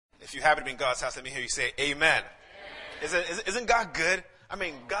If you happen to be in God's house, let me hear you say amen. Isn't God good? I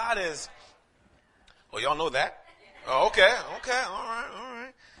mean, God is, well, y'all know that. Oh, okay, all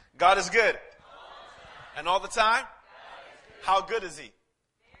right. God is good. And all the time? How good is he?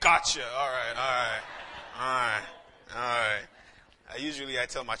 Gotcha. All right. Usually I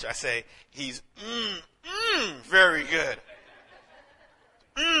tell my church, I say, he's very good.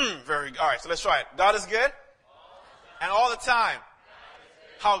 Very good. All right, so let's try it. God is good? And all the time?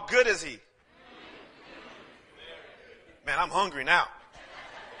 How good is he? Man, I'm hungry now.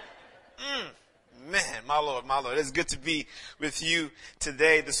 Man, my Lord. It's good to be with you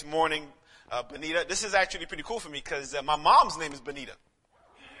today, this morning, Benita. This is actually pretty cool for me because my mom's name is Benita.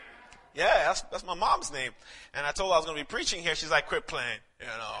 Yeah, that's my mom's name. And I told her I was going to be preaching here. She's like, quit playing,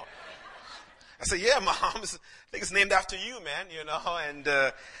 I said, yeah, Mom, I think it's named after you, man,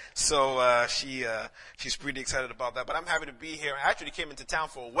 And so she's pretty excited about that. But I'm happy to be here. I actually came into town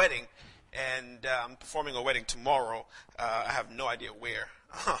for a wedding, and I'm performing a wedding tomorrow. I have no idea where.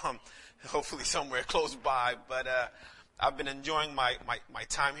 Hopefully somewhere close by. But I've been enjoying my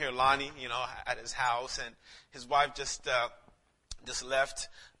time here, Lonnie, at his house. And his wife just left.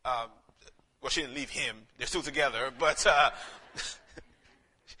 Well, she didn't leave him. They're still together. But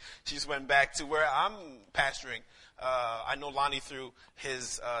she just went back to where I'm pastoring. I know Lonnie through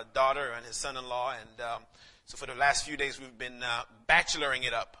his daughter and his son-in-law. And so for the last few days, we've been bacheloring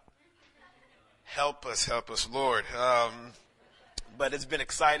it up. Help us, Lord. But it's been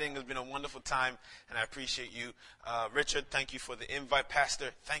exciting. It's been a wonderful time, and I appreciate you. Richard, thank you for the invite.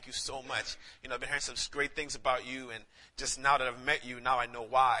 Pastor, thank you so much. I've been hearing some great things about you, and just now that I've met you, now I know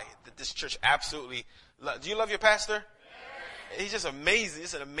why. That this church absolutely do you love your pastor? Yes. He's just amazing.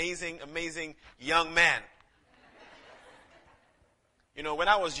 He's an amazing young man. When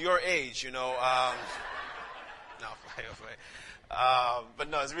I was your age, no, but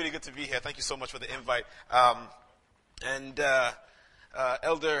no, it's really good to be here. Thank you so much for the invite.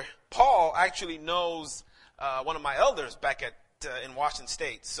 Elder Paul actually knows one of my elders back in Washington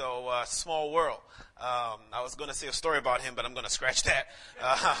State. So small world. I was going to say a story about him, but I'm going to scratch that.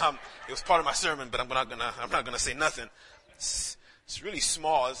 It was part of my sermon, but I'm not going to say nothing. It's really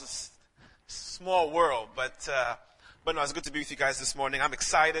small. It's a small world, but no, it's good to be with you guys this morning. I'm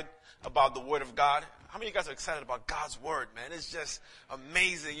excited about the Word of God. How many of you guys are excited about God's Word, man? It's just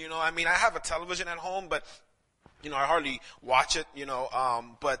amazing. I have a television at home, but I hardly watch it,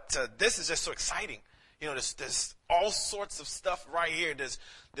 but this is just so exciting. There's all sorts of stuff right here.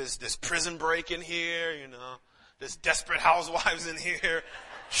 There's Prison Break in here, there's Desperate Housewives in here.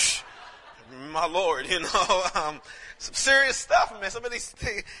 My Lord, some serious stuff, man. Some of these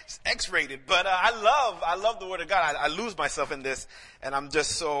things X-rated, but I love the Word of God. I lose myself in this, and I'm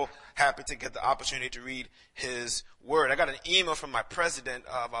just so happy to get the opportunity to read His Word. I got an email from my president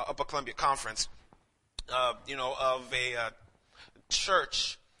of Upper Columbia Conference. Of a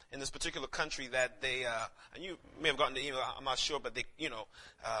church in this particular country that they, and you may have gotten the email, I'm not sure, but they,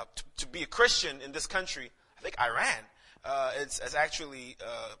 to be a Christian in this country, I think Iran, it's actually,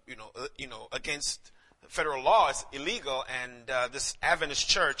 against federal law. It's illegal, and this Adventist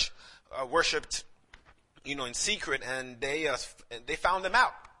church worshipped, in secret, and they found him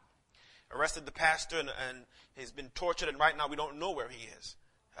out, arrested the pastor, and he's been tortured, and right now we don't know where he is.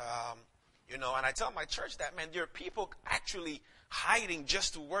 And I tell my church that, man, there are people actually hiding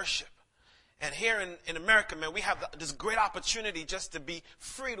just to worship. And here in America, man, we have this great opportunity just to be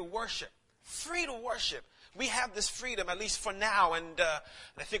free to worship. Free to worship. We have this freedom, at least for now, and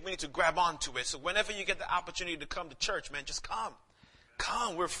I think we need to grab onto it. So whenever you get the opportunity to come to church, man, just come.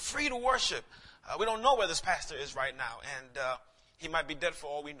 Come. We're free to worship. We don't know where this pastor is right now, and he might be dead for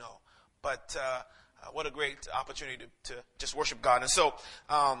all we know. But what a great opportunity to just worship God. And so,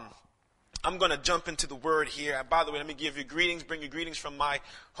 I'm going to jump into the Word here. And by the way, let me give you greetings, bring you greetings from my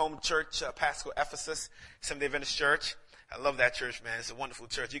home church, Pasco Ephesus, Seventh-day Adventist Church. I love that church, man. It's a wonderful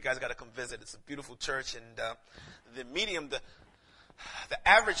church. You guys got to come visit. It's a beautiful church. And the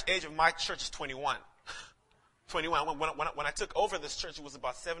average age of my church is 21. 21. When I took over this church, it was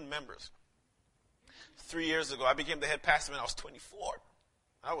about 7 members. 3 years ago, I became the head pastor when I was 24.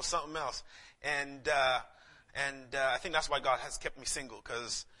 I was something else. And I think that's why God has kept me single,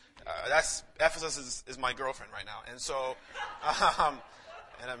 because Ephesus is my girlfriend right now, and so,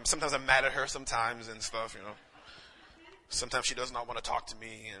 sometimes I'm mad at her sometimes and stuff, Sometimes she does not want to talk to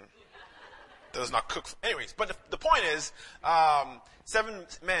me and does not cook. Anyways, but the point is, 7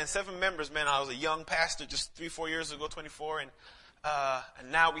 members, man. I was a young pastor just 3-4 years ago, 24, and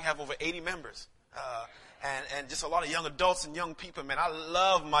now we have over 80 members. And just a lot of young adults and young people, man. I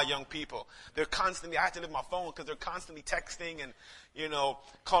love my young people. They're constantly, I have to leave my phone because they're constantly texting and,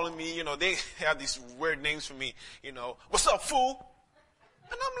 calling me. They have these weird names for me. What's up, fool?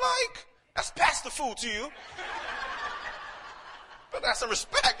 And I'm like, that's Pastor Fool to you. But that's some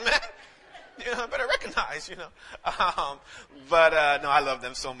respect, man. Better recognize, But no, I love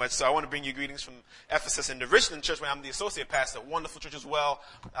them so much. So I want to bring you greetings from Ephesus and the Richland Church, where I'm the associate pastor. Wonderful church as well.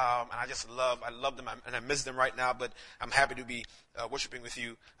 And I love them, and I miss them right now. But I'm happy to be worshiping with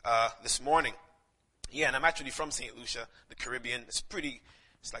you this morning. Yeah, and I'm actually from St. Lucia, the Caribbean. It's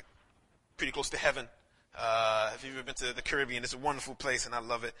like pretty close to heaven. If you've ever been to the Caribbean, it's a wonderful place, and I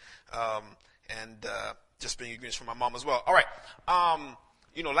love it. And just bringing you greetings from my mom as well. All right.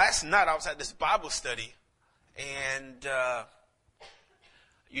 Last night I was at this Bible study, and, I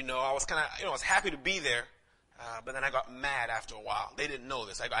was I was happy to be there, but then I got mad after a while. They didn't know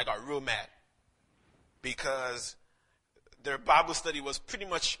this. I got real mad because their Bible study was pretty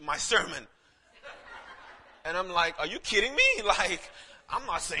much my sermon. And I'm like, are you kidding me? Like, I'm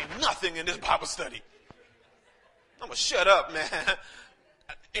not saying nothing in this Bible study. I'm going to shut up, man.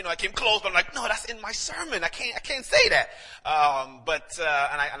 I came close, but I'm like, no, that's in my sermon. I can't say that.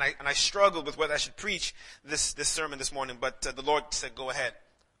 And I struggled with whether I should preach this sermon this morning, but the Lord said, go ahead.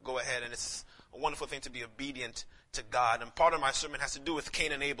 And it's a wonderful thing to be obedient to God. And part of my sermon has to do with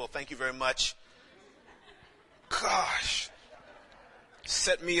Cain and Abel. Thank you very much. Gosh.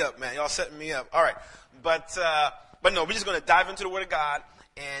 Set me up, man. Y'all setting me up. All right. But no, we're just going to dive into the Word of God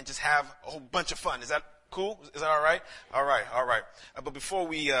and just have a whole bunch of fun. Is that cool? Is that all right? All right. But before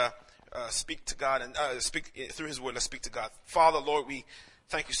we speak to God and speak through His Word, let's speak to God. Father, Lord, we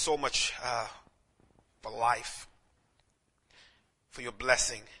thank you so much for life, for your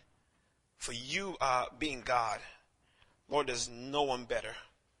blessing, for you being God. Lord, there's no one better.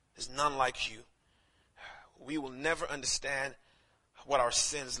 There's none like you. We will never understand what our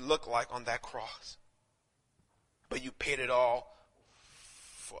sins look like on that cross. But you paid it all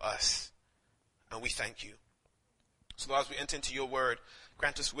for us. And we thank you. So as we enter into your word,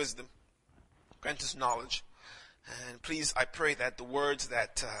 grant us wisdom, grant us knowledge. And please, I pray that the words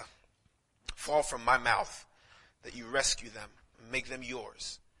that fall from my mouth, that you rescue them and make them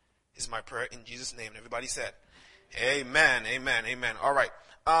yours, is my prayer in Jesus' name. And everybody said, amen, amen, amen. All right.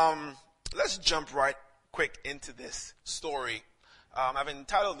 Let's jump right quick into this story. I've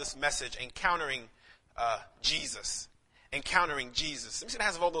entitled this message, Encountering Jesus. Encountering Jesus. Let me see the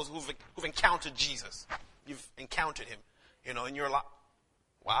hands of all those who've encountered Jesus. You've encountered him, in your life.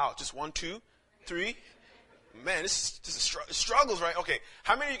 Wow, just 1, 2, 3. Man, this is struggles, right? Okay,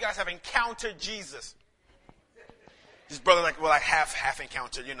 how many of you guys have encountered Jesus? This brother, like half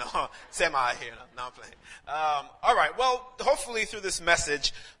encountered, semi here. No, I'm playing. All right, well, hopefully through this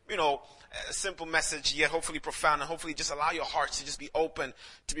message, a simple message, yet hopefully profound, and hopefully just allow your hearts to just be open,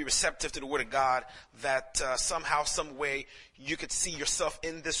 to be receptive to the Word of God, that somehow, some way, you could see yourself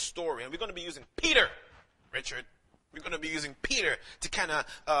in this story. And we're going to be using Peter, Richard. We're going to be using Peter to kind of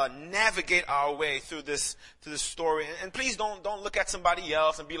navigate our way through this story. And please don't look at somebody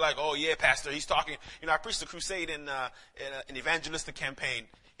else and be like, oh yeah, Pastor, he's talking. I preached a crusade in an evangelistic campaign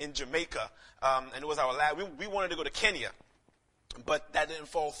in Jamaica, and it was our last. We wanted to go to Kenya. But that didn't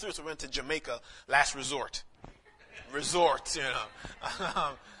fall through, so we went to Jamaica, last resort. It really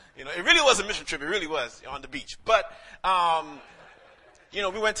was a mission trip. It really was on the beach. But,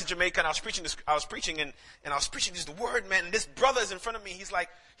 we went to Jamaica, and I was preaching and I was preaching this word, man. And this brother is in front of me. He's like,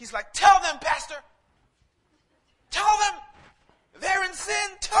 tell them, Pastor. Tell them. They're in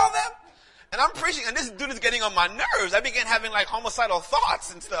sin. Tell them. And I'm preaching, and this dude is getting on my nerves. I began having homicidal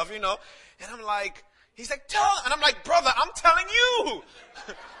thoughts and stuff, And I'm like, he's like, tell him. And I'm like, brother, I'm telling you.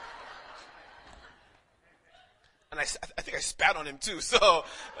 And I think I spat on him too. So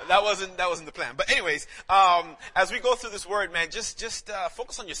that wasn't the plan. But anyways, as we go through this word, man, just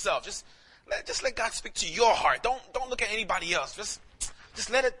focus on yourself. Just let God speak to your heart. Don't look at anybody else. Just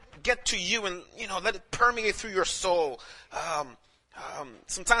let it get to you and, let it permeate through your soul.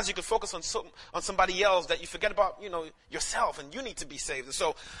 Sometimes you can focus on somebody else that you forget about, yourself, and you need to be saved. And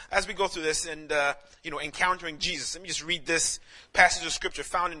so as we go through this and, encountering Jesus, let me just read this passage of scripture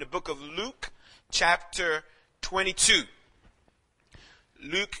found in the book of Luke, chapter 22.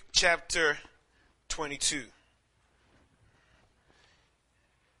 Luke, chapter 22.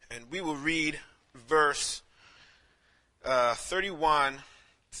 And we will read verse 31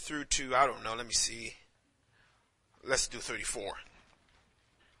 through to, I don't know, let me see. Let's do 34.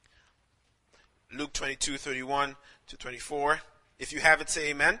 Luke 22, 31 to 24. If you have it,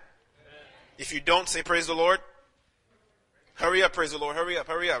 say amen. Amen. If you don't, say praise the Lord. Hurry up, praise the Lord. Hurry up.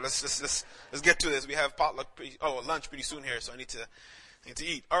 Let's get to this. We have potluck, lunch pretty soon here, so I need to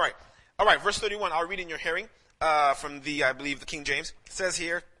eat. All right, verse 31. I'll read in your hearing from I believe, the King James. It says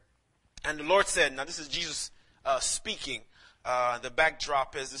here, and the Lord said, now this is Jesus speaking. The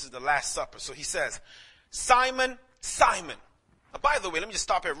backdrop is, this is the Last Supper. So he says, Simon, Simon. By the way, let me just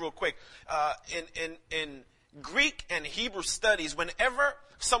stop here real quick. In Greek and Hebrew studies, whenever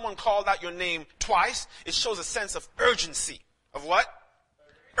someone called out your name twice, it shows a sense of urgency. Of what?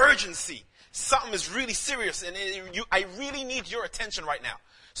 Urgency. Something is really serious, and I really need your attention right now.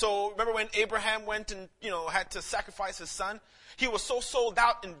 So remember when Abraham went and had to sacrifice his son? He was so sold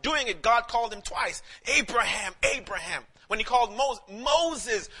out in doing it, God called him twice. Abraham, Abraham. When he called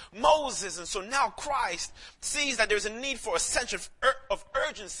Moses, Moses. And so now Christ sees that there's a need for a sense of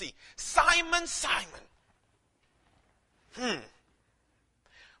urgency. Simon, Simon.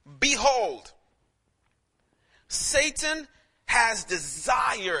 Behold, Satan has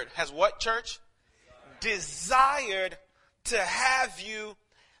what, church? Desired to have you,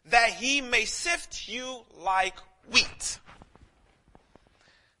 that he may sift you like wheat.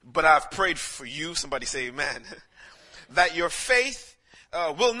 But I've prayed for you, somebody say amen, that your faith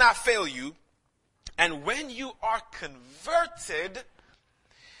will not fail you. And when you are converted,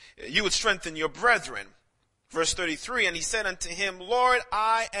 you would strengthen your brethren. Verse 33, and he said unto him, Lord,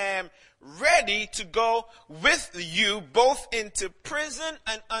 I am ready to go with you both into prison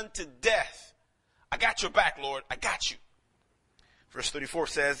and unto death. I got your back, Lord. I got you. Verse 34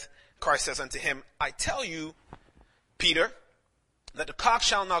 says, Christ says unto him, I tell you, Peter, that the cock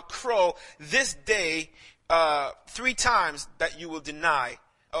shall not crow this day 3 times that you will deny.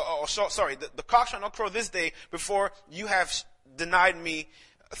 The cock shall not crow this day before you have denied me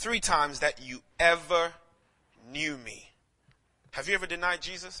 3 times that you ever knew me. Have you ever denied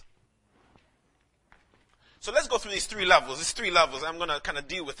Jesus? So let's go through these 3 levels. These 3 levels. I'm going to kind of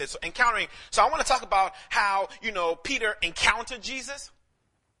deal with it. So I want to talk about how, Peter encountered Jesus,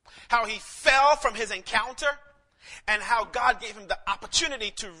 how he fell from his encounter, and how God gave him the opportunity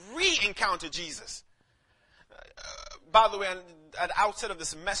to re-encounter Jesus. By the way, at the outset of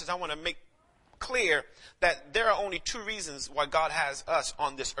this message, I want to make clear that there are only 2 reasons why God has us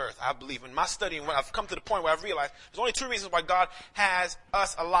on this earth. I believe in my study, and when I've come to the point where I've realized there's only 2 reasons why God has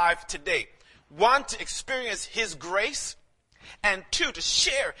us alive today. 1, to experience his grace, and 2, to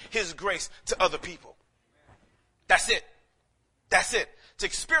share his grace to other people. That's it. That's it. To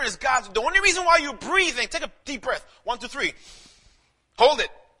experience God's, the only reason why you're breathing, take a deep breath. 1, 2, 3. Hold it.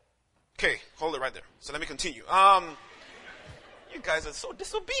 Okay, hold it right there. So let me continue. You guys are so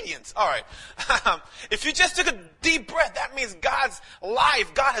disobedient. All right. If you just took a deep breath, that means God's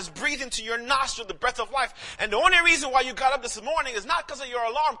life. God has breathed into your nostril the breath of life. And the only reason why you got up this morning is not because of your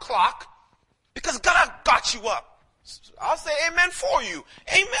alarm clock, because God got you up. I'll say amen for you.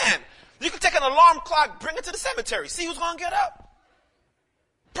 Amen. You can take an alarm clock, bring it to the cemetery. See who's going to get up.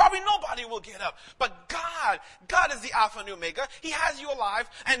 Probably nobody will get up. But God is the Alpha and the Omega. He has you alive,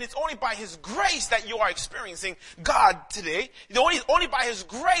 and it's only by his grace that you are experiencing God today. It's only by his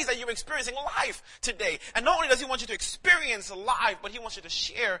grace that you're experiencing life today. And not only does he want you to experience life, but he wants you to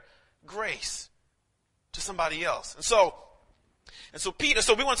share grace to somebody else. And so Peter,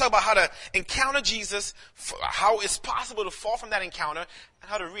 we want to talk about how to encounter Jesus, how it's possible to fall from that encounter,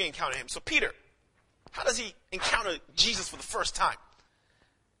 and how to re-encounter him. So Peter, how does he encounter Jesus for the first time?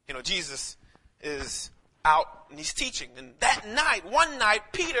 Jesus is out and he's teaching. And one night,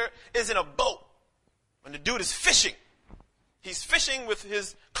 Peter is in a boat. And the dude is fishing. He's fishing with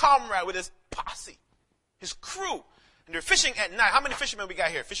his comrade, with his posse, his crew. And they're fishing at night. How many fishermen we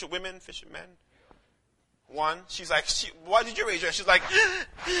got here? Fisherwomen, fishermen? 1. She's like, why did you raise your hand? She's like,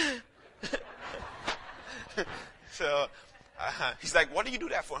 so he's like, what do you do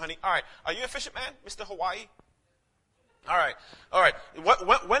that for, honey? All right. Are you a fisherman, Mr. Hawaii? All right.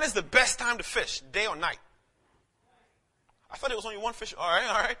 When is the best time to fish? Day or night? I thought there was only one fisher. All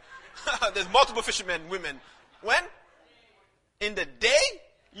right. There's multiple fishermen, women. When? In the day?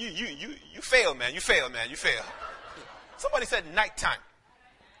 You fail, man. You fail. Somebody said nighttime.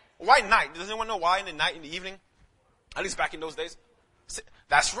 Why night? Does anyone know why in the night, in the evening? At least back in those days.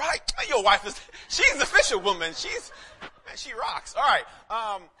 That's right. Your wife she's a fisherwoman. She rocks. All right.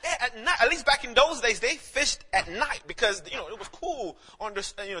 At night, at least back in those days, they fished at night because, it was cool.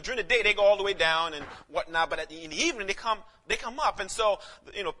 During the day, they go all the way down and whatnot. But in the evening, they come up. And so,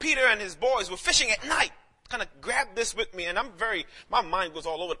 Peter and his boys were fishing at night. Kind of grab this with me. And my mind goes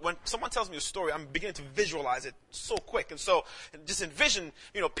all over it. When someone tells me a story, I'm beginning to visualize it so quick. And so just envision,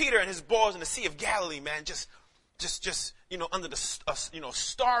 Peter and his boys in the Sea of Galilee, man, just under the,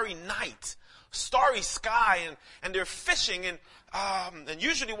 starry night, starry sky, and they're fishing, and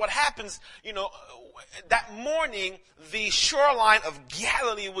usually what happens, that morning, the shoreline of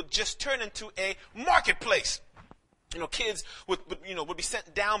Galilee would just turn into a marketplace. Kids would be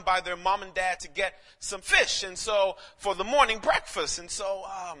sent down by their mom and dad to get some fish, and so for the morning breakfast, and so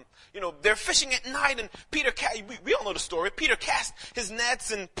they're fishing at night, and Peter, we all know the story. Peter cast his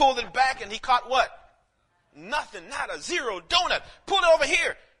nets and pulled it back, and he caught what? Nothing, not a zero, donut. Pull it over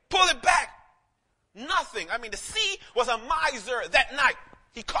here, pull it back, nothing. I mean, the sea was a miser that night.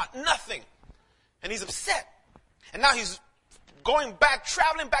 He caught nothing, and he's upset, and now he's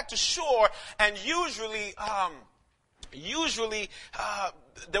traveling back to shore, and usually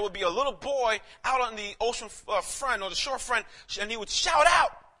there would be a little boy out on the ocean front or the shore front, and he would shout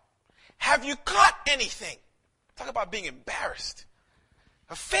out, "Have you caught anything?" Talk about being embarrassed.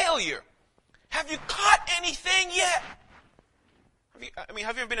 A failure. Have you caught anything yet? Have you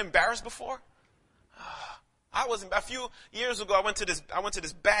ever been embarrassed before? I was a few years ago. I went to this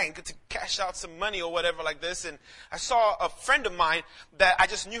bank to cash out some money or whatever like this, and I saw a friend of mine that I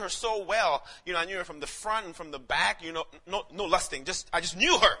just knew her so well. I knew her from the front and from the back. No lusting. I just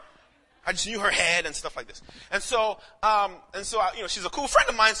knew her. I just knew her head and stuff like this. And so, she's a cool friend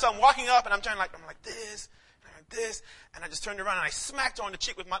of mine. So I'm walking up and I'm like this, and I just turned around and I smacked her on the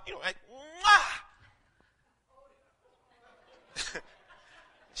cheek with my, mwah!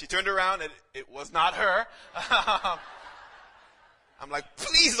 She turned around and it was not her. I'm like,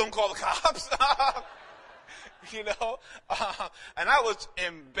 please don't call the cops. And I was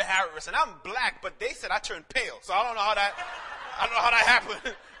embarrassed. And I'm black, but they said I turned pale. So I don't know how that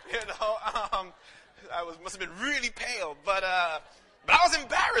happened. I must have been really pale, but I was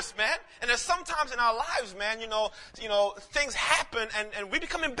embarrassed, man. And there's sometimes in our lives, man, things happen and we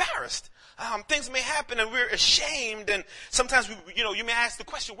become embarrassed. Things may happen and we're ashamed, and sometimes you may ask the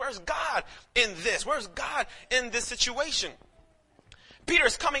question, where's God in this? Where's God in this situation?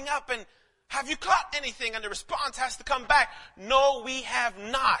 Peter's coming up and, have you caught anything? And the response has to come back, no, we have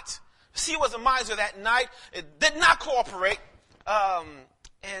not. See, was a miser that night. It did not cooperate.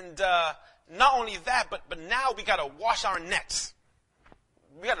 And not only that, but now we got to wash our nets.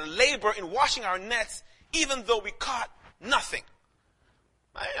 We got to labor in washing our nets, even though we caught nothing.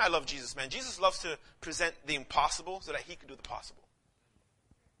 I love Jesus, man. Jesus loves to present the impossible so that he can do the possible.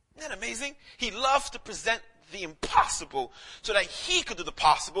 Isn't that amazing? He loves to present the impossible so that he could do the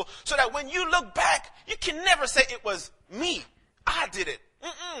possible, so that when you look back, you can never say it was me. I did it.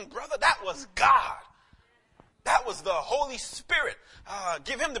 Brother, that was God. That was the Holy Spirit.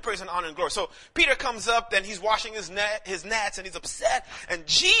 Give him the praise and honor and glory. So Peter comes up, and he's washing his nets, and he's upset. And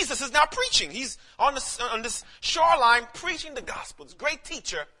Jesus is now preaching. He's on this shoreline preaching the gospel. He's a great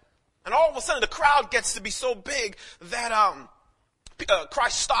teacher. And all of a sudden, the crowd gets to be so big that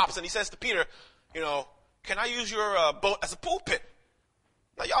Christ stops, and he says to Peter, can I use your boat as a pulpit?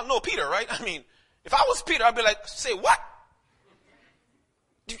 Now, y'all know Peter, right? I mean, if I was Peter, I'd be like, say what?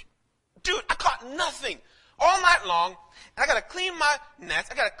 Dude, I caught nothing all night long, and I got to clean my nets.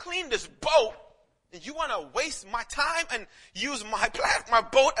 I got to clean this boat, and you want to waste my time and use my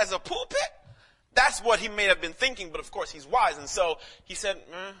boat as a pulpit? That's what he may have been thinking, but of course he's wise, and so he said,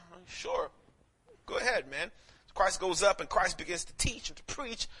 sure, go ahead, man. Christ goes up, and Christ begins to teach and to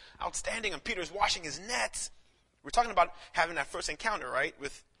preach. Outstanding, and Peter's washing his nets. We're talking about having that first encounter, right,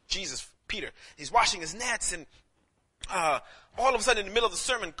 with Jesus, Peter. He's washing his nets, and all of a sudden in the middle of the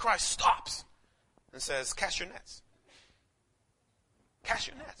sermon, Christ stops and says, cast your nets. Cast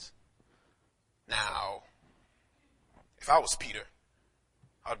your nets. Now, if I was Peter,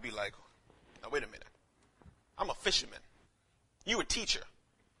 I'd be like, now wait a minute. I'm a fisherman. You a teacher.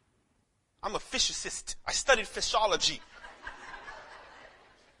 I'm a physicist. I studied physiology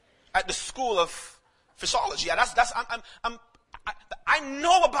at the school of physiology. I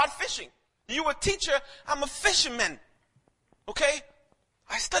know about fishing. You a teacher. I'm a fisherman. Okay?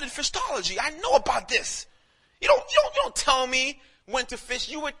 I studied physiology. I know about this. You don't tell me when to fish.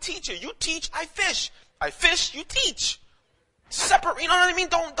 You a teacher. You teach. I fish. I fish. You teach. Separate. You know what I mean?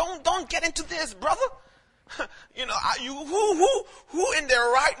 Don't get into this, brother. Who in their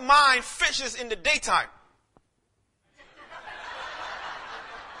right mind fishes in the daytime?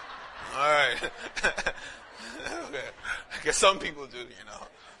 All right. Okay. I guess some people do,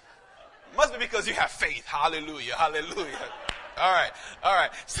 Must be because you have faith. Hallelujah. Hallelujah. All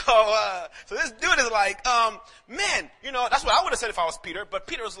right. So this dude is like, man, that's what I would have said if I was Peter. But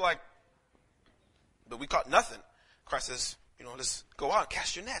Peter was like, but we caught nothing. Christ says, let's go out and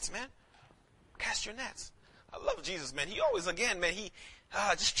cast your nets, man. Cast your nets. I love Jesus, man. He always,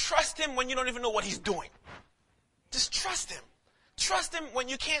 just trust him when you don't even know what he's doing. Just trust him. Trust him when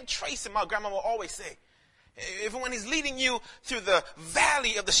you can't trace him. My grandma will always say, even when he's leading you through the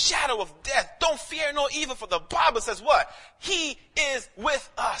valley of the shadow of death, don't fear no evil, for the Bible says what? He is with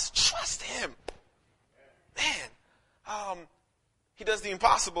us. Trust him. Man, he does the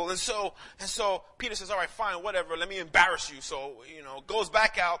impossible. And so Peter says, all right, fine, whatever, let me embarrass you. So, goes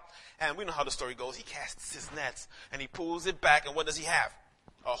back out, and we know how the story goes. He casts his nets, and he pulls it back, and what does he have?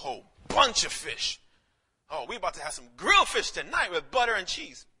 A whole bunch of fish. Oh, we're about to have some grilled fish tonight with butter and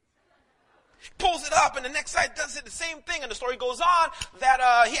cheese. Pulls it up, and the next side does it the same thing, and the story goes on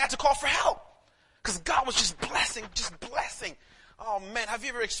that he had to call for help because God was just blessing. Oh man, have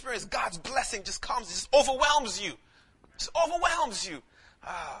you ever experienced God's blessing just comes, just overwhelms you,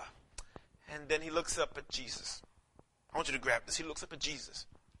 and then he looks up at Jesus. I want you to grab this. He looks up at Jesus,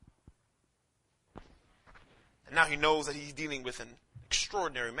 and now he knows that he's dealing with an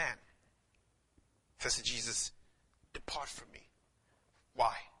extraordinary man. Says to Jesus, "Depart from me."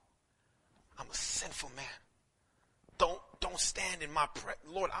 Why? I'm a sinful man. Don't stand in my presence.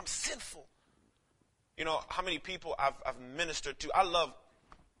 Lord, I'm sinful. You know how many people I've ministered to. I love,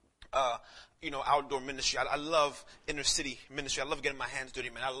 outdoor ministry. I love inner city ministry. I love getting my hands dirty,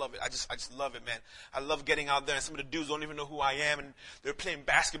 man. I love it. I just love it, man. I love getting out there, and some of the dudes don't even know who I am, and they're playing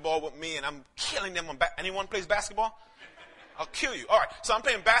basketball with me, and I'm killing them. Anyone plays basketball? I'll kill you. All right. So I'm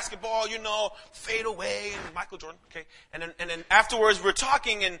playing basketball, fade away, and Michael Jordan. Okay. And then afterwards we're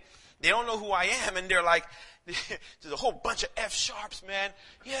talking, and they don't know who I am, and they're like, there's a whole bunch of F sharps, man.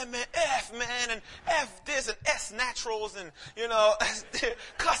 Yeah, man, F, man, and F this, and S naturals, and,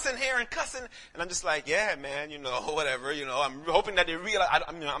 cussing here and cussing. And I'm just like, yeah, man, whatever, I'm hoping that they realize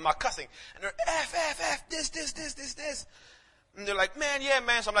I'm not cussing. And they're F, this. And they're like, man, yeah,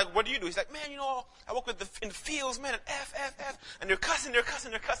 man. So I'm like, what do you do? He's like, man, I work in the fields, man, and F. And they're cussing.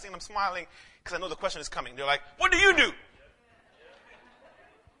 And I'm smiling because I know the question is coming. They're like, what do you do?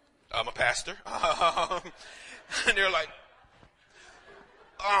 I'm a pastor. And they're like,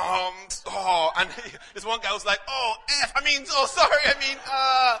 and this one guy was like, sorry.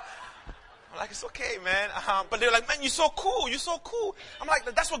 I'm like, it's okay, man. But they're like, man, you're so cool. I'm like,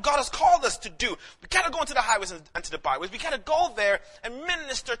 that's what God has called us to do. We got to go into the highways and to the byways. We got to go there and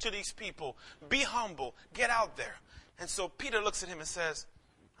minister to these people. Be humble. Get out there. And so Peter looks at him and says,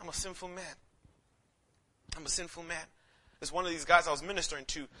 I'm a sinful man. There's one of these guys I was ministering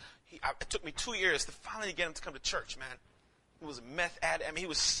to. It took me 2 years to finally get him to come to church, man. He was a meth addict. He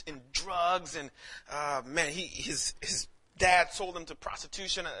was in drugs, and his dad sold him to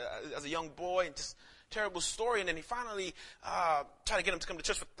prostitution as a young boy, and just terrible story. And then he finally tried to get him to come to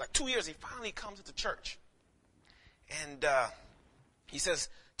church for like 2 years. He finally comes into church, and he says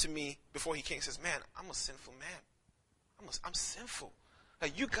to me before he came, he says, "Man, I'm a sinful man. I'm sinful.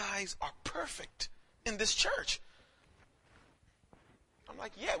 Like, you guys are perfect in this church." I'm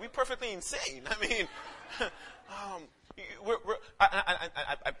like, yeah, we're perfectly insane.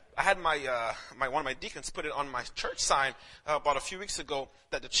 I had my one of my deacons put it on my church sign about a few weeks ago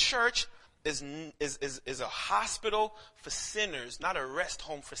that the church is a hospital for sinners, not a rest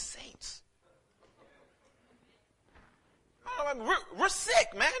home for saints. We're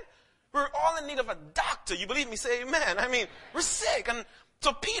sick, man. We're all in need of a doctor. You believe me? Say amen. We're sick. And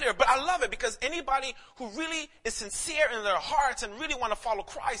so Peter, but I love it because anybody who really is sincere in their hearts and really want to follow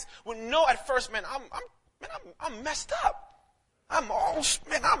Christ will know at first, man, I'm messed up. I'm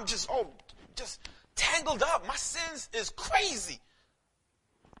just tangled up. My sins is crazy.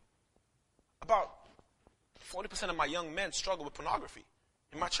 About 40% of my young men struggle with pornography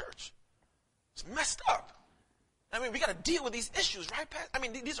in my church. It's messed up. We got to deal with these issues, right, Pat?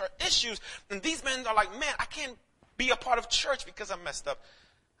 These are issues, and these men are like, man, I can't be a part of church because I'm messed up.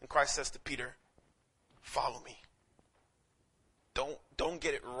 And Christ says to Peter, follow me. Don't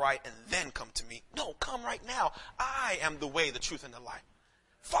get it right and then come to me. No, come right now. I am the way, the truth, and the life.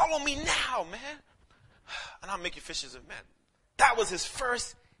 Follow me now, man. And I'll make you fishers of men. That was his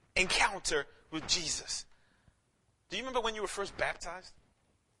first encounter with Jesus. Do you remember when you were first baptized?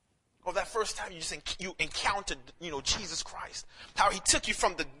 Or that first time you encountered, Jesus Christ. How he took you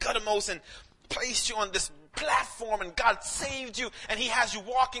from the guttermost and placed you on this platform, and God saved you, and he has you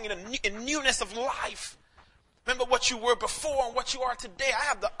walking in newness of life. Remember what you were before and what you are today. I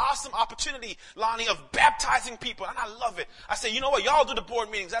have the awesome opportunity, Lonnie, of baptizing people, and I love it. I say, you know what, y'all do the board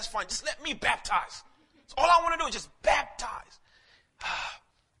meetings, that's fine. Just let me baptize. So all I want to do is just baptize.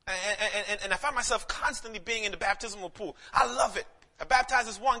 And I find myself constantly being in the baptismal pool. I love it. I baptized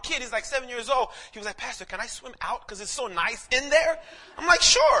this one kid. He's like 7 years old. He was like, Pastor, can I swim out? Because it's so nice in there. I'm like,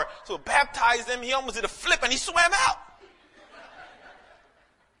 sure. So I baptized him. He almost did a flip and he swam out.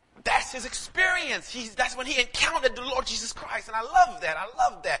 That's his experience. That's when he encountered the Lord Jesus Christ. And I love that. I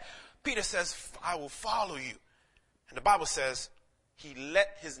love that. Peter says, I will follow you. And the Bible says he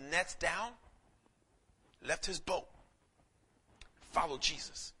let his nets down, left his boat, followed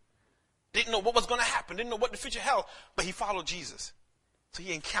Jesus. Didn't know what was going to happen. Didn't know what the future held. But he followed Jesus. So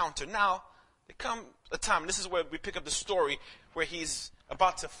he encountered. Now, there comes a time, this is where we pick up the story, where he's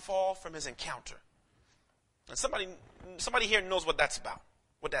about to fall from his encounter. And somebody here knows what that's about.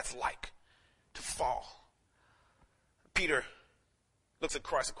 What that's like, to fall. Peter looks at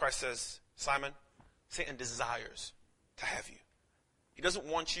Christ, and Christ says, Simon, Satan desires to have you. He doesn't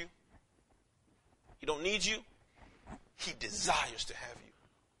want you. He don't need you. He desires to have you.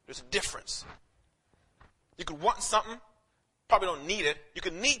 There's a difference. You could want something, probably don't need it. You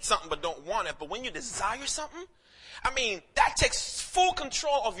could need something but don't want it. But when you desire something, I mean, that takes full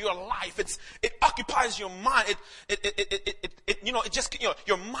control of your life. It occupies your mind.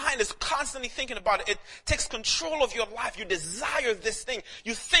 Your mind is constantly thinking about it. It takes control of your life. You desire this thing.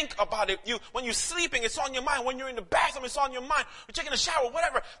 You think about it. When you're sleeping, it's on your mind. When you're in the bathroom, it's on your mind. You're taking a shower,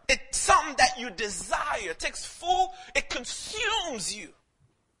 whatever. It's something that you desire. It consumes you.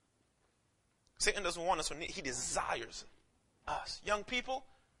 Satan doesn't want us. He desires us. Young people,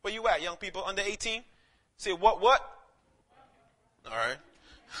 where you at, young people under 18? Say, what? All right.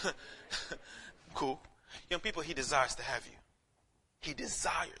 Cool. Young people, he desires to have you. He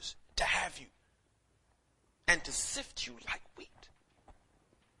desires to have you. And to sift you like wheat.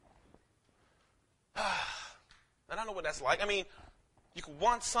 And I know what that's like. I mean, you can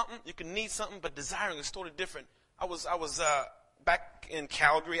want something, you can need something, but desiring is totally different. I was back in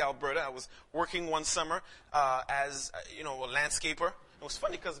Calgary, Alberta. I was working one summer as a landscaper. It was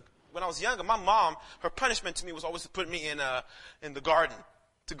funny because when I was younger, my mom, her punishment to me was always to put me in the garden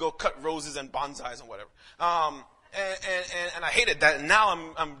to go cut roses and bonsais and whatever. And I hated that. And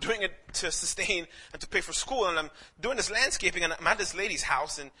now I'm doing it to sustain and to pay for school. And I'm doing this landscaping, and I'm at this lady's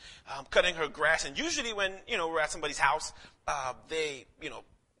house, and I'm cutting her grass. And usually when we're at somebody's house, they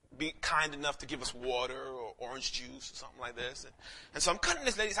be kind enough to give us water or orange juice or something like this. And so I'm cutting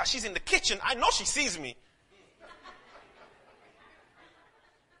this lady's house. She's in the kitchen. I know she sees me.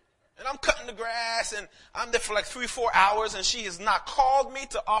 And I'm cutting the grass, and I'm there for like 3-4 hours, and she has not called me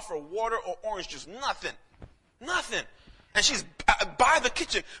to offer water or orange juice. Nothing. And she's by the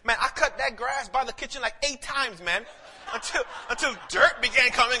kitchen. Man, I cut that grass by the kitchen like 8 times, man. Until dirt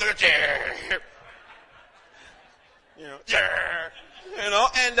began coming.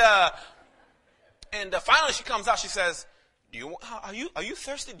 And finally she comes out. She says, are you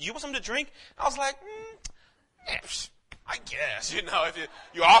thirsty? Do you want something to drink? I was like, I guess, if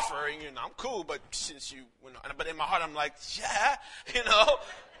you're offering, I'm cool, but since but in my heart, I'm like, yeah,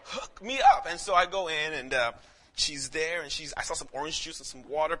 hook me up. And so I go in, and she's there, and I saw some orange juice and some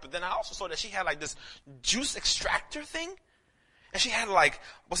water, but then I also saw that she had like this juice extractor thing. And she had like,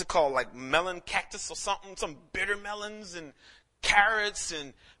 what's it called? Like melon cactus or something, some bitter melons and carrots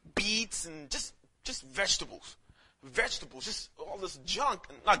and beets and just vegetables. Just all this junk.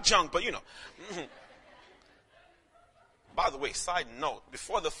 Not junk, but By the way, side note,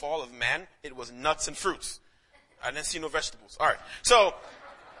 before the fall of man, it was nuts and fruits. I didn't see no vegetables. All right. So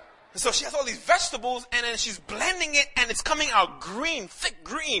she has all these vegetables, and then she's blending it, and it's coming out green, thick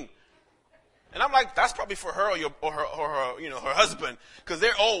green. And I'm like, that's probably for her or her husband, because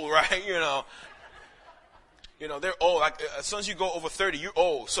they're old, right? They're old. Like as soon as you go over 30, you're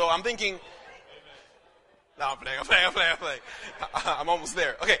old. So I'm thinking, no, I'm playing. I'm almost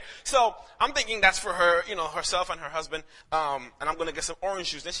there. Okay, so I'm thinking that's for her, herself and her husband. And I'm gonna get some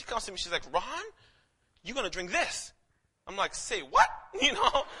orange juice. Then she comes to me. She's like, Ron, you gonna drink this? I'm like, say what?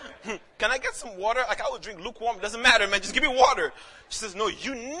 Can I get some water? Like, I would drink lukewarm. It doesn't matter, man. Just give me water. She says, no,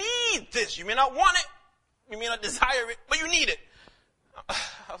 you need this. You may not want it. You may not desire it, but you need it. I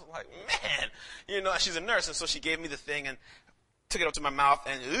was like, man. She's a nurse, and so she gave me the thing and took it up to my mouth,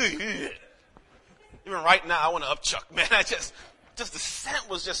 and even right now, I want to upchuck, man. Just the scent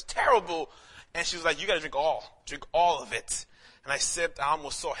was just terrible. And she was like, you got to drink all of it. And I sipped. I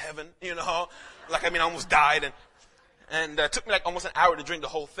almost saw heaven, I almost died. And it took me like almost an hour to drink the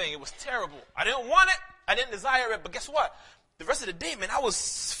whole thing. It was terrible. I didn't want it. I didn't desire it. But guess what? The rest of the day, man, I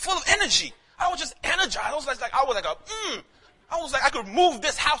was full of energy. I was just energized. I was like, I could move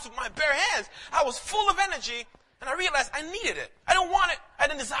this house with my bare hands. I was full of energy. And I realized I needed it. I don't want it. I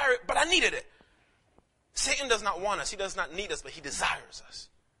didn't desire it, but I needed it. Satan does not want us. He does not need us, but he desires us.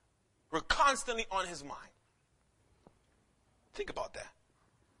 We're constantly on his mind. Think about that.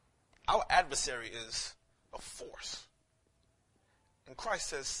 Our adversary is a force. And Christ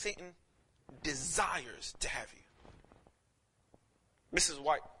says Satan desires to have you. Mrs.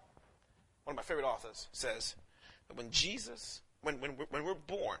 White one of my favorite authors, says that when we're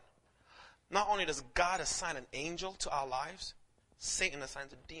born, not only does God assign an angel to our lives, Satan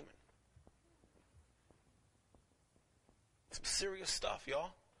assigns a demon. Some serious stuff,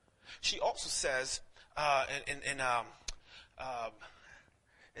 y'all. She also says, and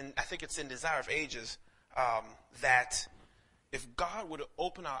I think it's in Desire of Ages, that if God were to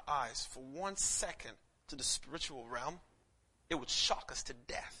open our eyes for 1 second to the spiritual realm, it would shock us to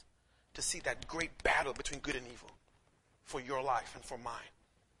death to see that great battle between good and evil for your life and for mine.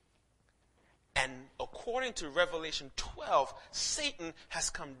 And according to Revelation 12, Satan has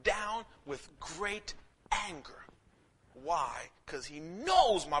come down with great anger. Why? Because he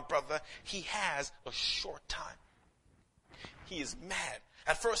knows, my brother, he has a short time. He is mad.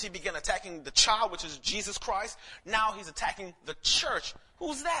 At first he began attacking the child, which is Jesus Christ. Now he's attacking the church.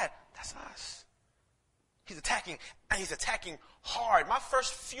 Who's that? That's us. He's attacking, and he's attacking hard. My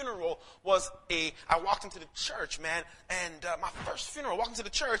first funeral was I walked into the church, man, and my first funeral, walked into the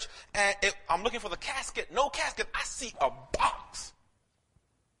church, and I'm looking for the casket. No casket. I see a box.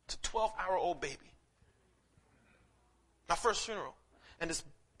 It's a 12-hour-old baby. My first funeral. And this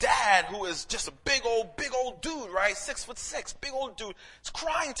dad, who is just a big old dude, right? 6'6", big old dude, is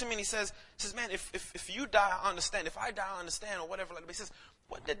crying to me, and he says, man, if you die, I understand. If I die, I understand, or whatever. Like, he says,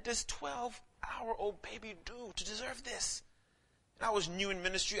 what did this 12-hour-old baby do to deserve this? And I was new in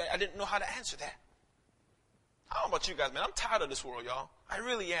ministry. I didn't know how to answer that. I don't know about you guys, man. I'm tired of this world, y'all. I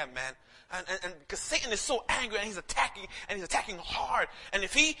really am, man. And because Satan is so angry, and he's attacking hard. And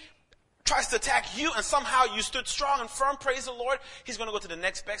if he tries to attack you and somehow you stood strong and firm, praise the Lord, he's going to go to the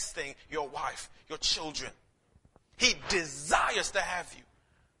next best thing, your wife, your children. He desires to have you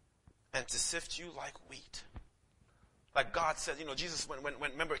and to sift you like wheat. Like God said, Jesus, when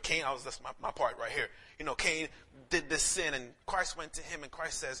remember Cain, that's my part right here. Cain did this sin, and Christ went to him, and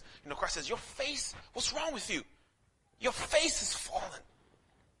Christ says, your face, what's wrong with you? Your face is fallen.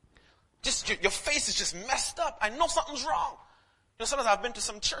 Just your face is just messed up. I know something's wrong. Sometimes I've been to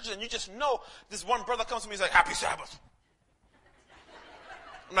some churches, and you just know, this one brother comes to me, he's like, happy Sabbath.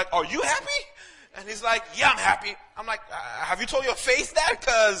 I'm like, are you happy? And he's like, yeah, I'm happy. I'm like, have you told your face that?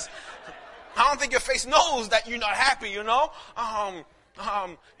 Because I don't think your face knows that you're not happy, and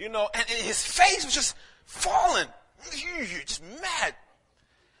his face was just fallen. Just mad.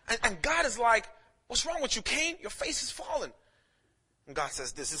 And God is like, what's wrong with you, Cain? Your face is fallen. And God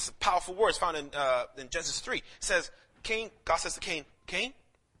says this is powerful words found in Genesis 3. It says, God says to Cain, Cain,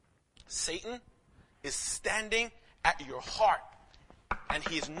 Satan is standing at your heart, and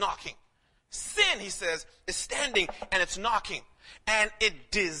he is knocking. Sin, he says, is standing and it's knocking. And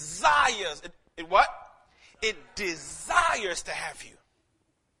it desires, it what? It desires to have you.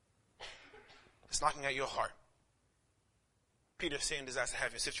 It's knocking at your heart. Peter saying desires to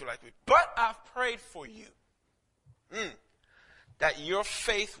have you, sift you like wheat. But I've prayed for you, that your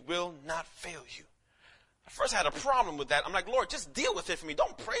faith will not fail you. At first I had a problem with that. I'm like, Lord, just deal with it for me.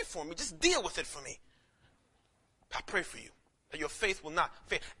 Don't pray for me. Just deal with it for me. I pray for you that your faith will not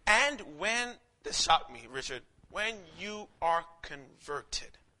fail. And when, this shocked me, Richard, when you are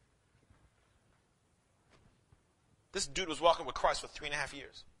converted. This dude was walking with Christ for 3.5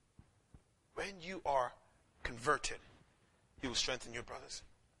 years. When you are converted, he will strengthen your brothers.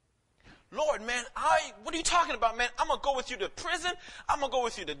 Lord, man, what are you talking about, man? I'm going to go with you to prison. I'm going to go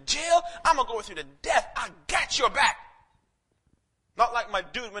with you to jail. I'm going to go with you to death. I got your back. Not like my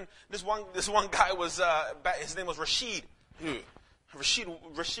dude when this one guy was, his name was Rashid.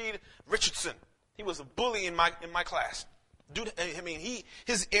 Rashid Richardson. He was a bully in my class. Dude,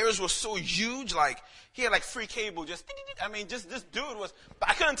 his ears were so huge, like, he had like free cable, just this dude was, but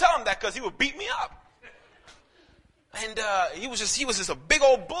I couldn't tell him that because he would beat me up. And he was just a big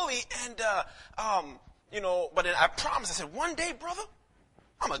old bully, and but then I promised, I said, one day, brother,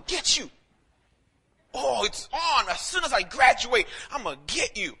 I'm gonna get you. Oh, it's on. As soon as I graduate, I'm gonna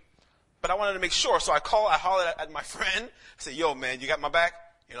get you. But I wanted to make sure, so I hollered at my friend. I said, yo, man, you got my back?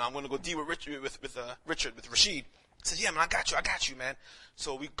 I'm gonna go deal with Richard, with Rashid. I said, yeah, man, I got you, man.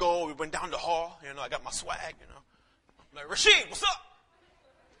 So we went down the hall, I got my swag, I'm like, Rashid, what's up?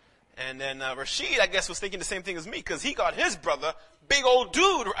 And then Rashid, I guess, was thinking the same thing as me, because he got his brother, big old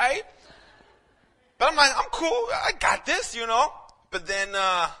dude, right? But I'm like, I'm cool, I got this, But then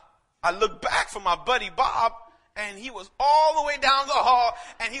I looked back for my buddy Bob, and he was all the way down the hall,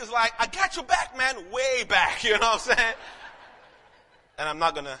 and he was like, I got your back, man, way back, you know what I'm saying? And I'm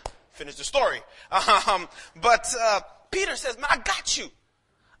not going to finish the story. But Peter says, man, I got you.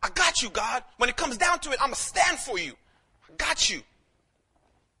 I got you, God. When it comes down to it, I'm going to stand for you. I got you.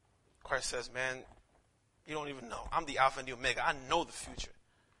 Christ says, man, you don't even know. I'm the Alpha and the Omega. I know the future.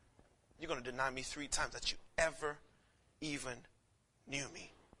 you're going to deny me 3 times that you ever even knew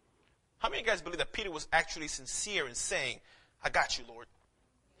me. How many of you guys believe that Peter was actually sincere in saying, I got you, Lord?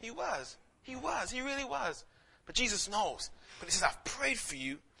 He was. He was. He really was. But Jesus knows. But he says, I've prayed for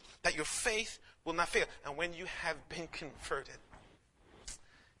you that your faith will not fail. And when you have been converted,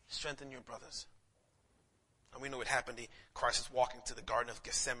 strengthen your brothers. And we know what happened. Christ is walking to the Garden of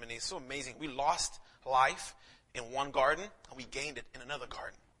Gethsemane. It's so amazing. We lost life in one garden, and we gained it in another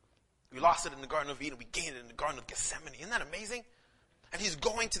garden. We lost it in the Garden of Eden. We gained it in the Garden of Gethsemane. Isn't that amazing? And he's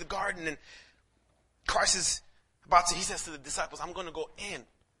going to the garden, and Christ is about to, he says to the disciples, I'm going to go in.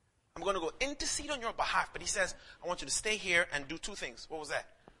 I'm going to go intercede on your behalf. But he says, I want you to stay here and do 2 things. What was that?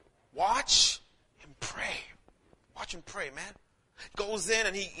 Watch and pray. Watch and pray, man. Goes in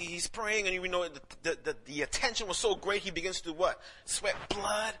and he's praying, and we know the attention was so great, he begins to what? Sweat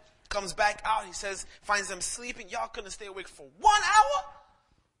blood. Comes back out. He says, finds them sleeping. Y'all couldn't stay awake for 1 hour?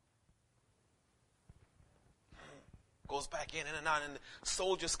 Goes back in and out, and the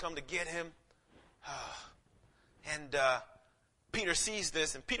soldiers come to get him. And Peter sees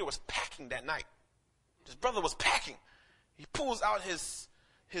this, and Peter was packing that night. His brother was packing. He pulls out his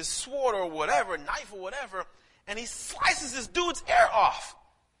sword or whatever, knife or whatever, and he slices this dude's ear off.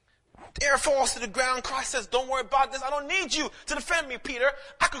 The ear falls to the ground. Christ says, don't worry about this. I don't need you to defend me, Peter.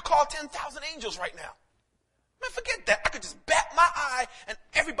 I could call 10,000 angels right now. Man, forget that. I could just bat my eye and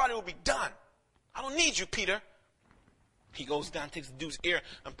everybody will be done. I don't need you, Peter. He goes down, takes the dude's ear,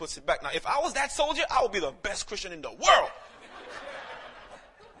 and puts it back. Now, if I was that soldier, I would be the best Christian in the world.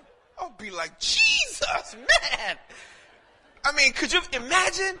 I would be like, Jesus, man. I mean, could you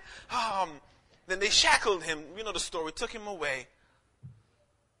imagine? Then they shackled him. You know the story. Took him away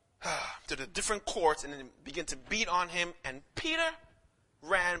to the different courts and then began to beat on him. And Peter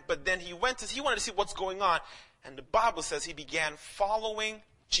ran, but then he wanted to see what's going on. And the Bible says he began following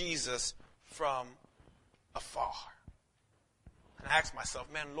Jesus from afar. And I asked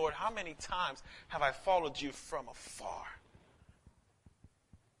myself, man, Lord, how many times have I followed you from afar?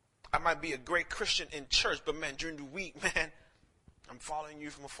 I might be a great Christian in church, but man, during the week, man, I'm following you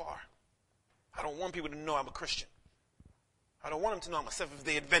from afar. I don't want people to know I'm a Christian. I don't want them to know I'm a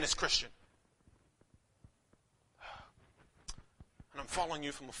Seventh-day Adventist Christian. And I'm following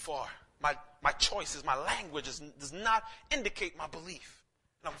you from afar. My choices, my language does not indicate my belief.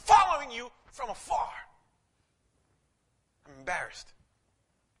 And I'm following you from afar. I'm embarrassed.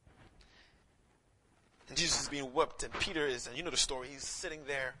 And Jesus is being whipped, and Peter is, and you know the story, he's sitting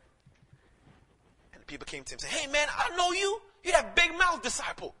there. And people came to him and said, hey man, I know you. You're that big mouth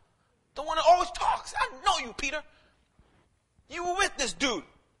disciple. The one that always talks. I know you, Peter. You were with this dude.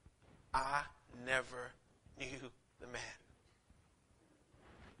 I never knew the man.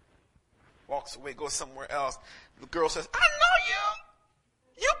 Walks away, goes somewhere else. The girl says, I know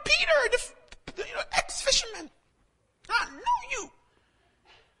you. You're Peter, the ex-fisherman. I know you.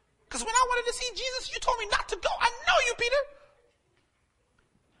 Because when I wanted to see Jesus, you told me not to go. I know you, Peter.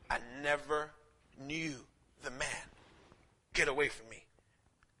 I never knew the man. Get away from me.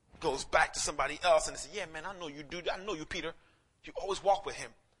 Goes back to somebody else and says, yeah, man, I know you, dude. I know you, Peter. You always walk with him.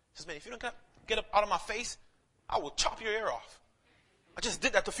 Says, man, if you don't get up out of my face, I will chop your ear off. I just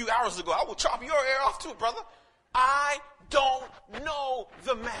did that a few hours ago. I will chop your ear off too, brother. I don't know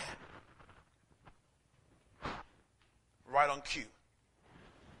the man. Right on cue.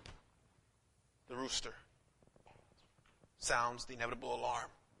 The rooster sounds the inevitable alarm.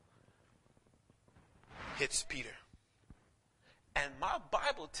 Hits Peter. And my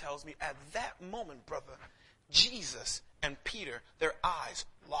Bible tells me at that moment, brother, Jesus and Peter, their eyes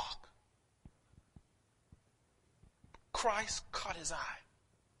lock. Christ caught his eye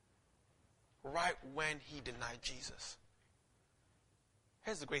right when he denied Jesus.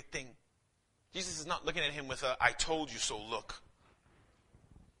 Here's the great thing. Jesus is not looking at him with a I told you so look.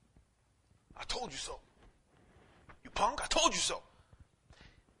 I told you so. You punk, I told you so.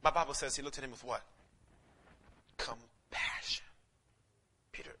 My Bible says he looked at him with what? Compassion.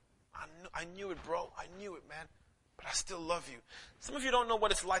 Peter, I knew it, bro. I knew it, man. But I still love you. Some of you don't know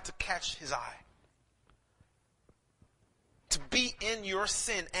what it's like to catch his eye. To be in your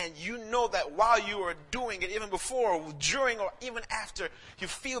sin, and you know that while you are doing it, even before, or during, or even after, you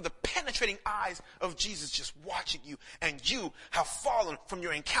feel the penetrating eyes of Jesus just watching you, and you have fallen from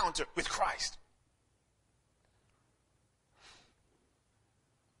your encounter with Christ.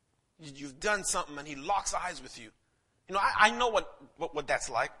 You've done something, and he locks eyes with you. You know, I know what that's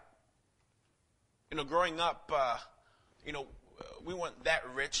like. You know, growing up, we weren't that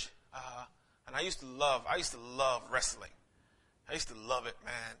rich, and I used to love wrestling. I used to love it,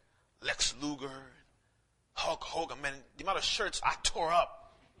 man. Lex Luger, Hulk Hogan, man. The amount of shirts I tore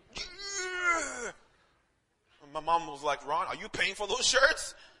up Yeah. And my mom was like, Ron, are you paying for those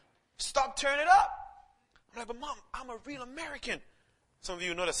shirts? Stop tearing it up. I'm like, but Mom, I'm a real American. Some of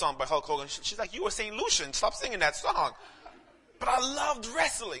you know that song by Hulk Hogan. She's like, you were St. Lucian. Stop singing that song. But I loved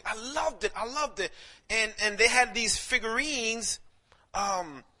wrestling. I loved it. And they had these figurines,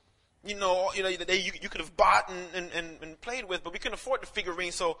 you could have bought and played with, but we couldn't afford the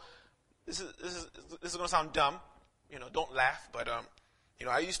figurine. So this is going to sound dumb. Don't laugh. But,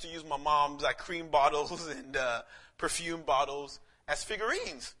 I used to use my mom's like cream bottles and perfume bottles as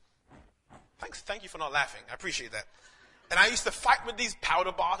figurines. Thank you for not laughing. I appreciate that. And I used to fight with these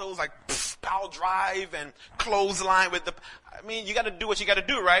powder bottles, like power drive and clothesline with you got to do what you got to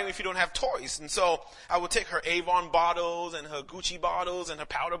do, right? If you don't have toys. And so I would take her Avon bottles and her Gucci bottles and her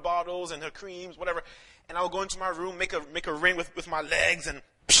powder bottles and her creams, whatever. And I would go into my room, make a ring with my legs and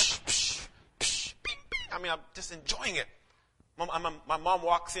I'm just enjoying it. My mom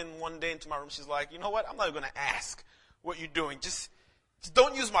walks in one day into my room. She's like, you know what? I'm not going to ask what you're doing. Just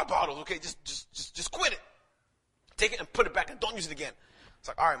don't use my bottles, okay? Just quit it. Take it and put it back and don't use it again. It's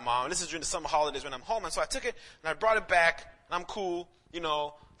like, all right, Mom, this is during the summer holidays when I'm home. And so I took it and I brought it back and I'm cool.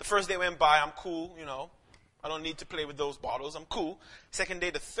 The first day went by, I'm cool. I don't need to play with those bottles. I'm cool. Second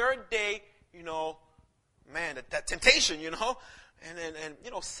day, the third day, man, that temptation, And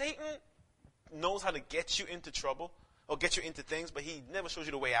Satan knows how to get you into trouble or get you into things, but he never shows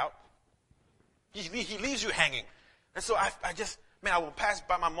you the way out. He leaves you hanging. And so I would pass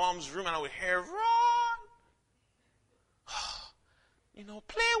by my mom's room and I would hear, Ron,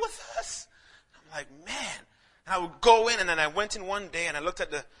 play with us. I'm like, man. And I would go in, and then I went in one day and I looked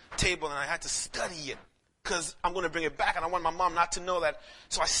at the table and I had to study it because I'm going to bring it back and I want my mom not to know that.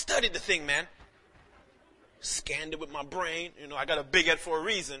 So I studied the thing, man. Scanned it with my brain. I got a big head for a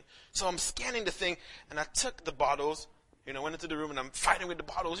reason. So I'm scanning the thing and I took the bottles, went into the room and I'm fighting with the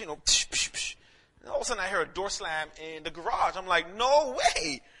bottles, And all of a sudden I hear a door slam in the garage. I'm like, no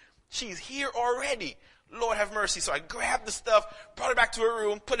way. She's here already. Lord have mercy. So I grabbed the stuff, brought it back to her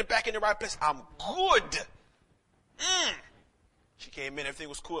room, put it back in the right place. I'm good. She came in, everything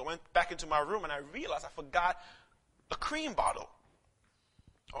was cool. I went back into my room and I realized I forgot a cream bottle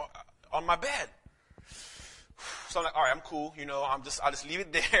on my bed. So I'm like, all right, I'm cool. I'll just leave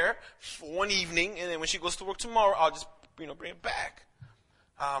it there for one evening. And then when she goes to work tomorrow, I'll just, bring it back.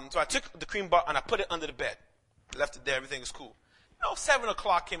 So I took the cream bottle and I put it under the bed. Left it there. Everything is cool. 7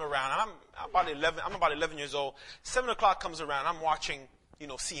 o'clock came around. I'm about 11 years old. 7 o'clock comes around. I'm watching,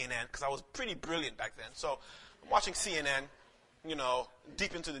 CNN because I was pretty brilliant back then. So I'm watching CNN,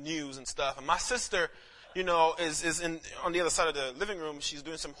 deep into the news and stuff. And my sister, is on the other side of the living room. She's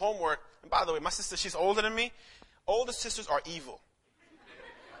doing some homework. And by the way, my sister, she's older than me. Older sisters are evil.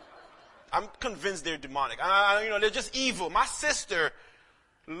 I'm convinced they're demonic. They're just evil. My sister,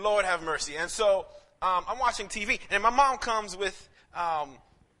 Lord have mercy. And so I'm watching TV, and my mom comes with alfalfa.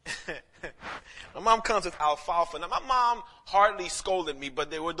 Now, my mom hardly scolded me,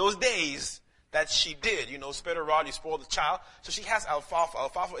 but there were those days that she did. Spare the rod, you spoil the child. So she has alfalfa.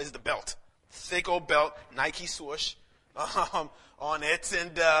 Alfalfa is the belt. Thick old belt, Nike swoosh on it.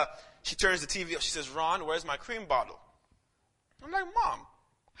 And she turns the TV up. She says, Ron, where's my cream bottle? I'm like, Mom,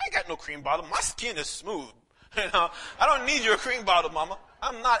 I ain't got no cream bottle. My skin is smooth. I don't need your cream bottle, Mama.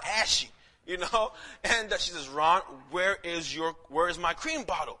 I'm not ashy. And she says, Ron, where is my cream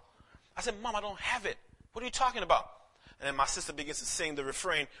bottle? I said, Mom, I don't have it. What are you talking about? And then my sister begins to sing the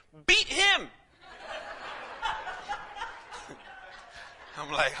refrain, beat him.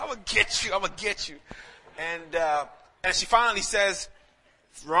 I'm like, I'm going to get you. And she finally says,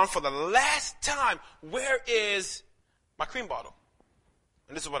 Ron, for the last time, where is my cream bottle?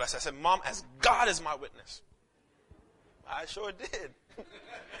 And this is what I said. I said, Mom, as God is my witness. I sure did.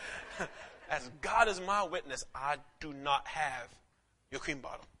 As God is my witness, I do not have your cream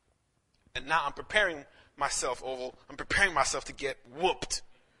bottle. And now I'm preparing myself, Oval. I'm preparing myself to get whooped.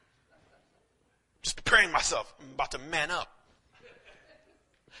 Just preparing myself. I'm about to man up.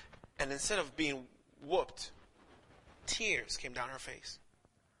 And instead of being whooped, tears came down her face.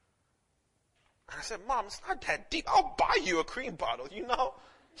 And I said, Mom, it's not that deep. I'll buy you a cream bottle,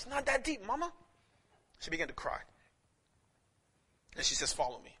 It's not that deep, Mama. She began to cry. And she says,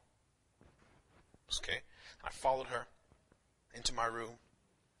 follow me. Okay. I followed her into my room.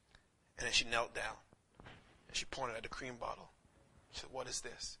 And then she knelt down. And she pointed at the cream bottle. She said, what is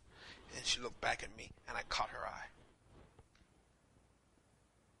this? And she looked back at me. And I caught her eye.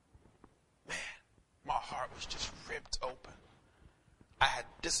 Man, my heart was just ripped open. I had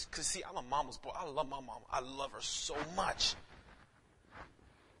this, because see, I'm a mama's boy. I love my mom. I love her so much.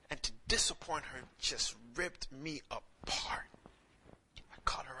 And to disappoint her just ripped me apart. I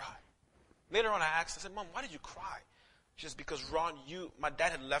caught her eye. Later on, I asked, I said, Mom, why did you cry? She says, because Ron, my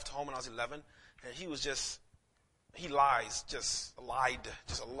dad had left home when I was 11, and he lied just a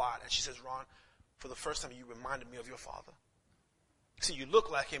lot. And she says, Ron, for the first time, you reminded me of your father. See, you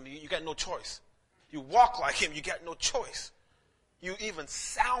look like him, you got no choice. You walk like him, you got no choice. You even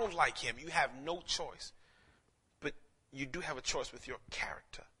sound like him, you have no choice. But you do have a choice with your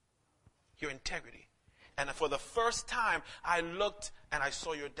character, your integrity. And for the first time, I looked and I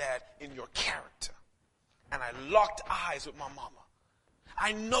saw your dad in your character. And I locked eyes with my mama.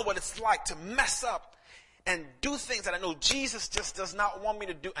 I know what it's like to mess up and do things that I know Jesus just does not want me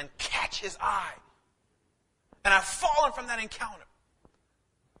to do and catch his eye. And I've fallen from that encounter.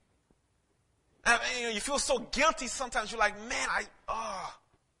 And, you feel so guilty sometimes. You're like, man,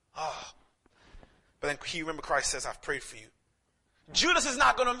 But then you remember Christ says, I've prayed for you. Judas is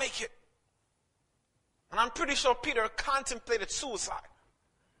not going to make it. And I'm pretty sure Peter contemplated suicide.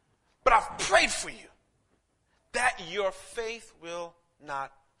 But I've prayed for you that your faith will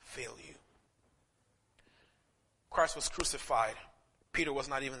not fail you. Christ was crucified. Peter was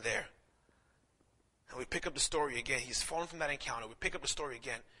not even there. And we pick up the story again. He's fallen from that encounter. We pick up the story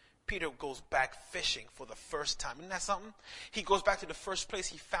again. Peter goes back fishing for the first time. Isn't that something? He goes back to the first place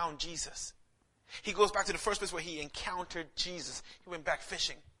he found Jesus. He goes back to the first place where he encountered Jesus. He went back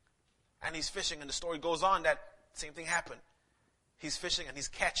fishing. And he's fishing, and the story goes on that same thing happened. He's fishing, and he's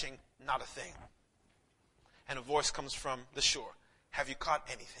catching not a thing. And a voice comes from the shore. Have you caught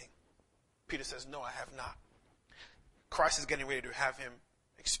anything? Peter says, no, I have not. Christ is getting ready to have him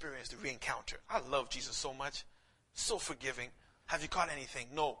experience the re-encounter. I love Jesus so much. So forgiving. Have you caught anything?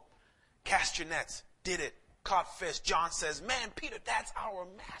 No. Cast your nets. Did it. Caught fish. John says, man, Peter, that's our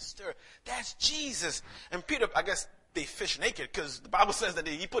master. That's Jesus. And Peter, I guess they fish naked because the Bible says that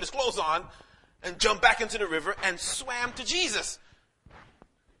he put his clothes on and jumped back into the river and swam to Jesus.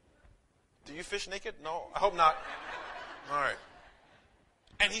 Do you fish naked? No, I hope not. All right.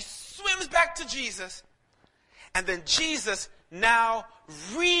 And he swims back to Jesus. And then Jesus now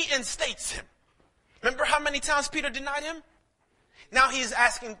reinstates him. Remember how many times Peter denied him? Now he's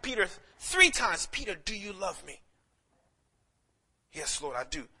asking Peter 3 times, Peter, do you love me? Yes, Lord, I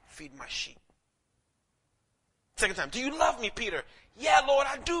do. Feed my sheep. Second time, do you love me, Peter? Yeah, Lord,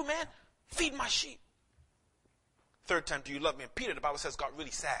 I do, man. Feed my sheep. Third time, do you love me? And Peter, the Bible says, got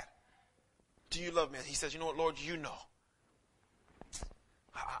really sad. Do you love me? And he says, you know what, Lord, you know.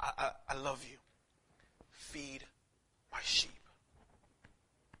 I love you. Feed my sheep.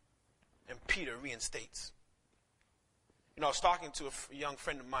 And Peter reinstates. I was talking to a young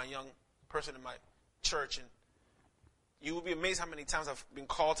friend of mine, young person in my church, and you will be amazed how many times I've been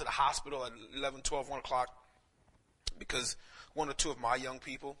called to the hospital at 11, 12, 1 o'clock because 1 or 2 of my young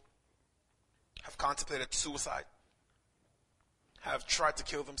people have contemplated suicide, have tried to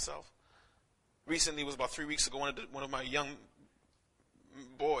kill themselves. Recently, it was about 3 weeks ago, one of my young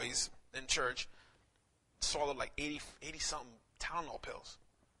boys in church swallowed like 80-something Tylenol pills.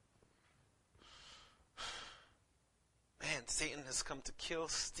 Man, Satan has come to kill,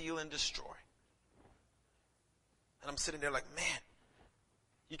 steal, and destroy. And I'm sitting there like, man,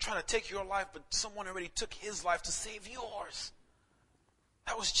 you're trying to take your life, but someone already took his life to save yours.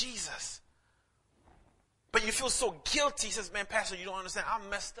 That was Jesus. But you feel so guilty. He says, man, Pastor, you don't understand. I'm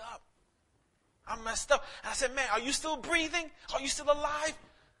messed up. I'm messed up. And I said, man, are you still breathing? Are you still alive?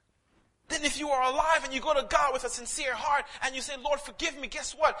 Then if you are alive and you go to God with a sincere heart and you say, Lord, forgive me,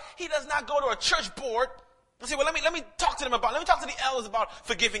 guess what? He does not go to a church board and say, well, let me talk to them about, let me talk to the elders about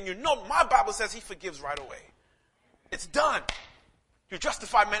forgiving you. No, my Bible says he forgives right away. It's done. You're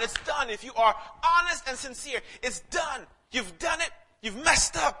justified, man. It's done. If you are honest and sincere, it's done. You've done it. You've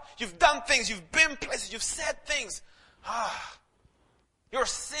messed up. You've done things. You've been places. You've said things. Your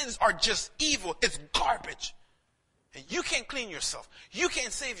sins are just evil. It's garbage. And you can't clean yourself. You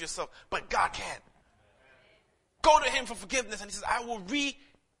can't save yourself, but God can. Go to him for forgiveness, and he says, I will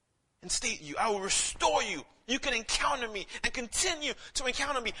reinstate you. I will restore you. You can encounter me and continue to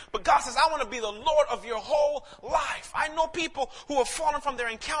encounter me. But God says, I want to be the Lord of your whole life. I know people who have fallen from their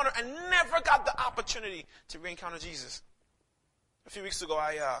encounter and never got the opportunity to re-encounter Jesus. A few weeks ago,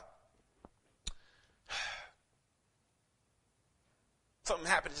 something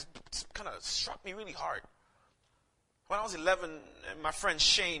happened. It kind of struck me really hard. When I was 11, my friend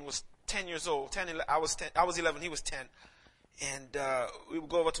Shane was 10 years old. I was 11, he was 10. And we would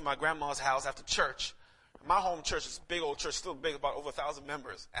go over to my grandma's house after church. My home church is a big old church, still big, about over 1,000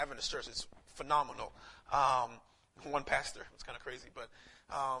 members. Adventist church is phenomenal. One pastor, it's kind of crazy, but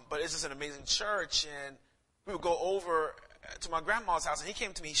it's just an amazing church. And we would go over to my grandma's house, and he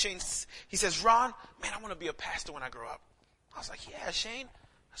came to me. Shane, he says, Ron, man, I want to be a pastor when I grow up. I was like, yeah, Shane,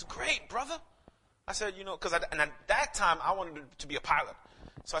 I said, great, brother. I said, because at that time, I wanted to be a pilot.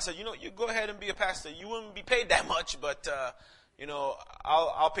 So I said, you go ahead and be a pastor. You wouldn't be paid that much, but,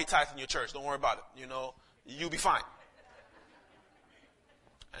 I'll pay tithe in your church. Don't worry about it. You'll be fine.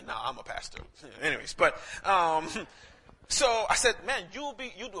 And now I'm a pastor. Anyways, but, so I said, man, you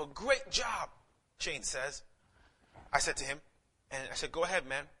do a great job, Shane says. I said to him, and I said, go ahead,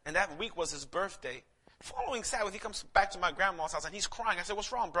 man. And that week was his birthday. Following Sabbath, he comes back to my grandma's house and he's crying. I said,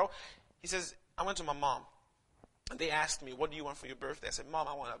 what's wrong, bro? He says, I went to my mom. And they asked me, what do you want for your birthday? I said, Mom,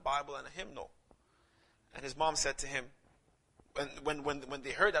 I want a Bible and a hymnal. And his mom said to him, when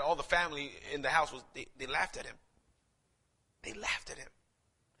they heard that all the family in the house they laughed at him. They laughed at him.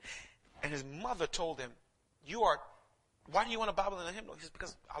 And his mother told him, why do you want a Bible and a hymnal? He says,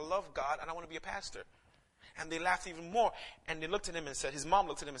 because I love God and I want to be a pastor. And they laughed even more. And they looked at him and said, his mom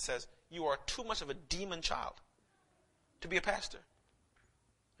looked at him and says, you are too much of a demon child to be a pastor.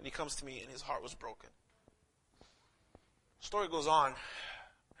 And he comes to me and his heart was broken. Story goes on.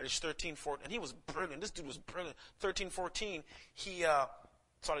 At age 13, 14, and he was brilliant. This dude was brilliant. 13, 14, he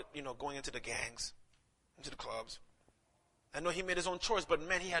started, going into the gangs, into the clubs. I know he made his own choice, but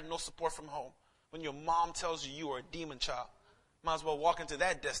man, he had no support from home. When your mom tells you are a demon child, might as well walk into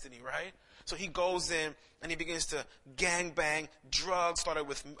that destiny, right? So he goes in and he begins to gang bang, drugs, started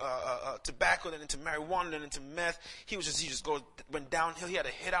with tobacco, then into marijuana, then into meth. He went downhill. He had a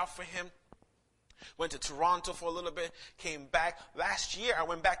hit out for him. Went to Toronto for a little bit, came back. Last year, I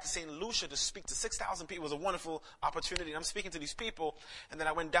went back to St. Lucia to speak to 6,000 people. It was a wonderful opportunity. And I'm speaking to these people. And then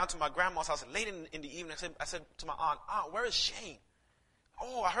I went down to my grandma's house late in the evening. I said to my aunt, where is Shane?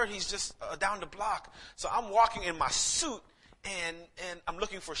 Oh, I heard he's just down the block. So I'm walking in my suit, and I'm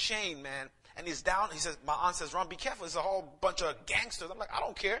looking for Shane, man. And he's down. My aunt says, Ron, be careful. There's a whole bunch of gangsters. I'm like, I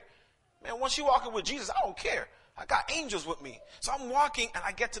don't care. Man, once you're walking with Jesus, I don't care. I got angels with me. So I'm walking, and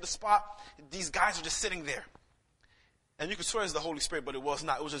I get to the spot. These guys are just sitting there. And you could swear it's the Holy Spirit, but it was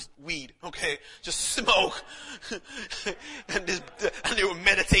not. It was just weed, okay? Just smoke. and they were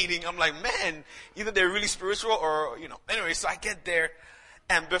meditating. I'm like, man, either they're really spiritual or, Anyway, so I get there.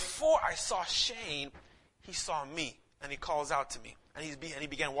 And before I saw Shane, he saw me. And he calls out to me. And he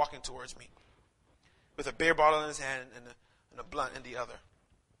began walking towards me. With a beer bottle in his hand and a blunt in the other.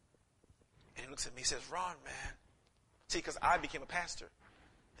 And he looks at me. He says, Ron, man. See, because I became a pastor.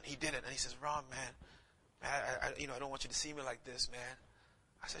 And he didn't. And he says, Ron, man, I don't want you to see me like this, man.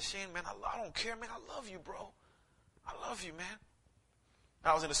 I said, Shane, man, I don't care, man. I love you, bro. I love you, man.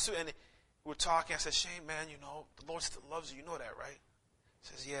 And I was in a suit, and we were talking. I said, Shane, man, the Lord still loves you. You know that, right? He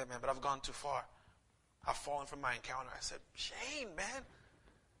says, yeah, man, but I've gone too far. I've fallen from my encounter. I said, Shane, man.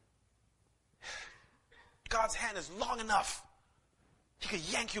 God's hand is long enough. He could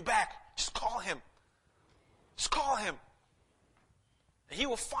yank you back. Just call him. Just call him. And he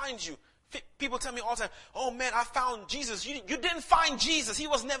will find you. People tell me all the time, oh man, I found Jesus. You didn't find Jesus. He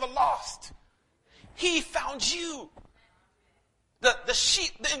was never lost. He found you. The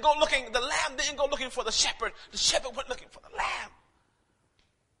sheep didn't go looking, the lamb didn't go looking for the shepherd. The shepherd went looking for the lamb.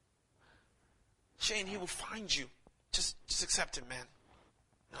 Shane, he will find you. Just accept him, man.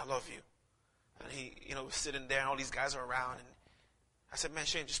 And I love you. And he, was sitting there and all these guys are around. And I said, man,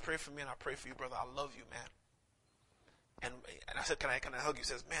 Shane, just pray for me and I'll pray for you, brother. I love you, man. And I said, can I hug you? He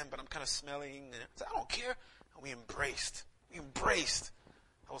says, man, but I'm kind of smelling. And I said, I don't care. And we embraced.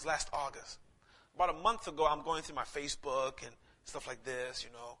 That was last August. About a month ago, I'm going through my Facebook and stuff like this,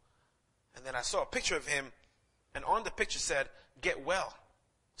 And then I saw a picture of him. And on the picture said, get well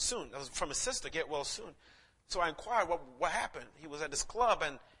soon. That was from his sister, get well soon. So I inquired what happened. He was at this club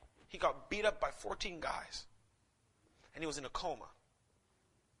and he got beat up by 14 guys. And he was in a coma.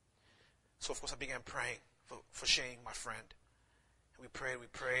 So, of course, I began praying for Shane, my friend. And we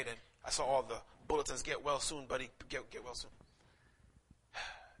prayed, and I saw all the bulletins, get well soon, buddy, get well soon.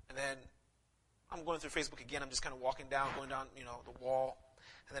 And then I'm going through Facebook again. I'm just kind of going down, the wall.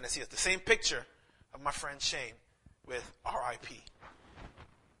 And then I see the same picture of my friend Shane with R.I.P.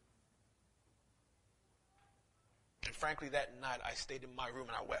 And frankly, that night, I stayed in my room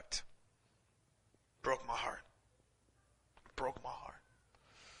and I wept. Broke my heart.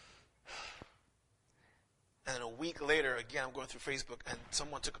 And then a week later, again, I'm going through Facebook, and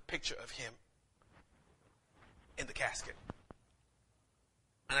someone took a picture of him in the casket.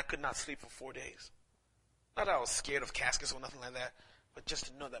 And I could not sleep for 4 days. Not that I was scared of caskets or nothing like that, but just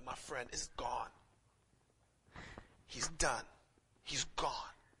to know that my friend is gone. He's done. He's gone.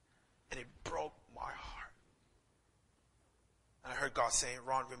 And it broke my heart. And I heard God saying,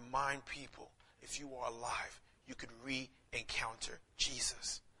 Ron, remind people, if you are alive, you could re-encounter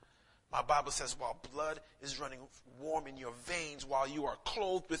Jesus. My Bible says while blood is running warm in your veins, while you are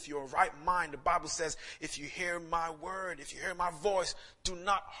clothed with your right mind, the Bible says, if you hear my word, if you hear my voice, do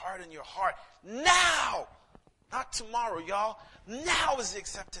not harden your heart. Now, not tomorrow, y'all. Now is the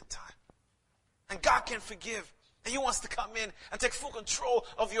accepted time. And God can forgive. And he wants to come in and take full control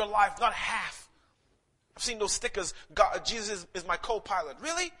of your life, not half. I've seen those stickers, God, Jesus is my co-pilot.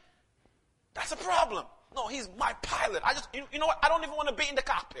 Really? That's a problem. No, he's my pilot. You know what? I don't even want to be in the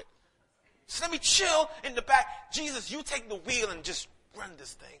cockpit. So let me chill in the back. Jesus, you take the wheel and just run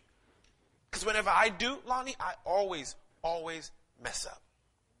this thing. Because whenever I do, Lonnie, I always mess up.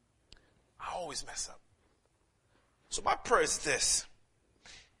 I always mess up. So my prayer is this.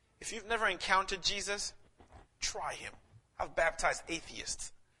 If you've never encountered Jesus, try him. I've baptized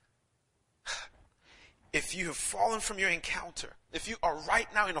atheists. If you have fallen from your encounter, if you are right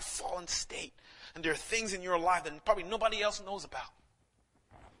now in a fallen state, and there are things in your life that probably nobody else knows about.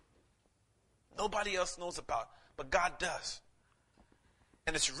 Nobody else knows about, but God does.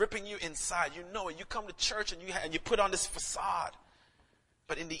 And it's ripping you inside. You know it. You come to church and you put on this facade.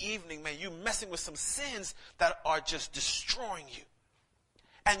 But in the evening, man, you're messing with some sins that are just destroying you.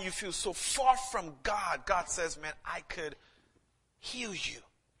 And you feel so far from God. God says, man, I could heal you.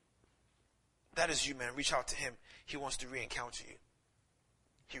 That is you, man. Reach out to him. He wants to re-encounter you.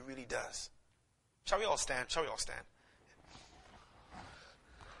 He really does. Shall we all stand? Shall we all stand?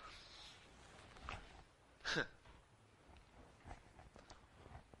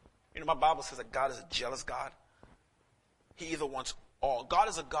 You know, my Bible says that God is a jealous God. He either wants all. God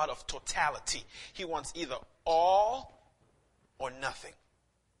is a God of totality. He wants either all or nothing.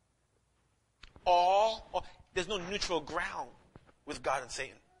 All or there's no neutral ground with God and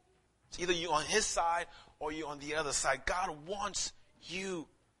Satan. It's either you on his side or you on the other side. God wants you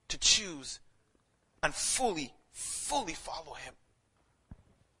to choose and fully follow him.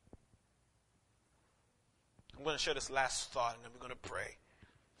 I'm going to share this last thought and then we're going to pray.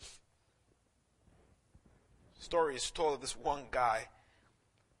 Story is told of this one guy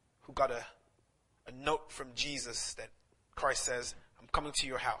who got a note from Jesus that Christ says, I'm coming to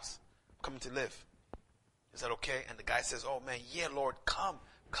your house. I'm coming to live. Is that okay? And the guy says, oh man, yeah, Lord, come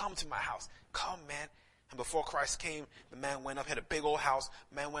to my house. Come, man. And before Christ came, the man went up, had a big old house.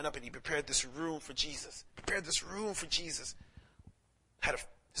 The man went up and he prepared this room for Jesus. Had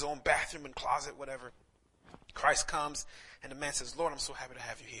his own bathroom and closet, whatever. Christ comes and the man says, Lord, I'm so happy to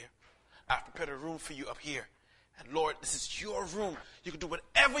have you here. I've prepared a room for you up here. And Lord, this is your room. You can do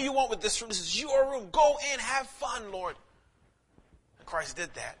whatever you want with this room. This is your room. Go in, have fun, Lord. And Christ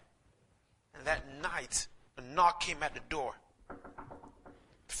did that. And that night, a knock came at the door.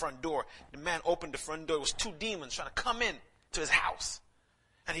 The front door. The man opened the front door. It was 2 demons trying to come in to his house.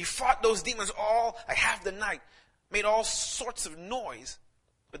 And he fought those demons all, like half the night. Made all sorts of noise.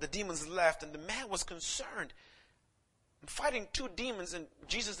 But the demons left and the man was concerned. I'm fighting 2 demons and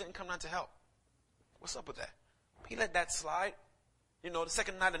Jesus didn't come down to help. What's up with that? He let that slide. You know, the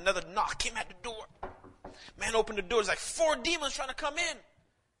second night, another knock came at the door. Man opened the door. There's like 4 demons trying to come in.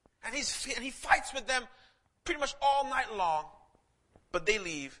 And he fights with them pretty much all night long. But they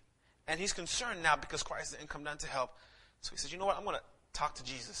leave. And he's concerned now because Christ didn't come down to help. So he says, you know what? I'm going to talk to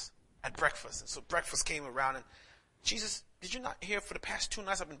Jesus at breakfast. And so breakfast came around and Jesus, did you not hear for the past 2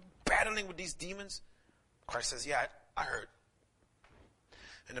 nights I've been battling with these demons? Christ says, yeah, I heard.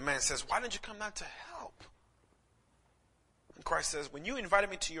 And the man says, why didn't you come down to help? And Christ says, when you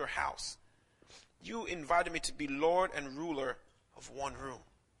invited me to your house, you invited me to be Lord and ruler of one room.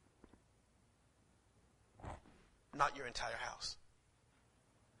 Not your entire house.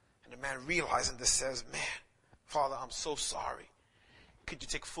 And the man realizing this says, man, Father, I'm so sorry. Could you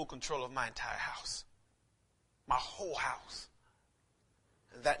take full control of my entire house? My whole house.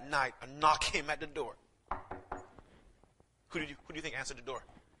 And that night, a knock came at the door. Who do you think answered the door?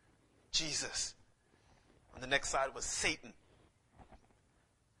 Jesus. On the next side was Satan.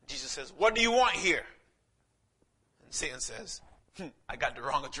 Jesus says, what do you want here? And Satan says, I got the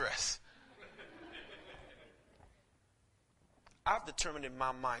wrong address. I've determined in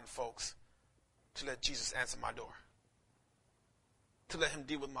my mind, folks, to let Jesus answer my door. To let him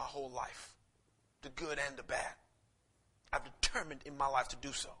deal with my whole life. The good and the bad. I've determined in my life to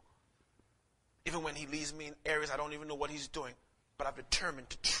do so. Even when he leads me in areas I don't even know what he's doing. But I've determined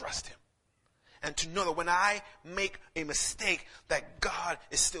to trust him. And to know that when I make a mistake, that God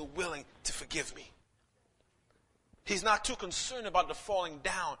is still willing to forgive me. He's not too concerned about the falling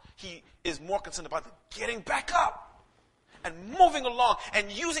down. He is more concerned about the getting back up. And moving along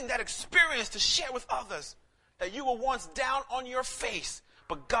and using that experience to share with others. That you were once down on your face,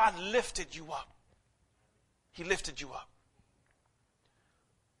 but God lifted you up. He lifted you up.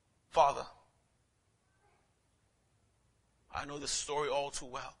 Father, I know this story all too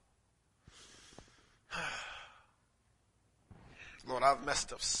well. Lord, I've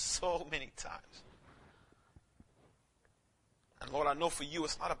messed up so many times. And Lord, I know for you,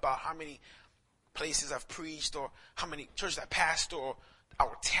 it's not about how many places I've preached or how many churches I pastored or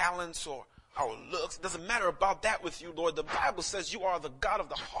our talents or our looks. It doesn't matter about that with you, Lord. The Bible says you are the God of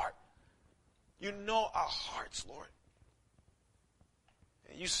the heart. You know our hearts, Lord.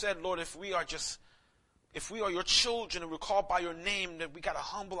 And you said, Lord, if we are your children and we're called by your name, that we got to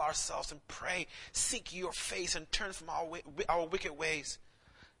humble ourselves and pray, seek your face and turn from our wicked ways.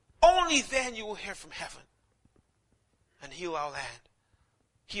 Only then you will hear from heaven and heal our land,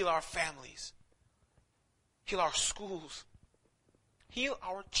 heal our families, heal our schools, heal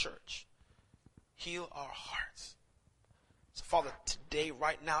our church, heal our hearts. So Father, today,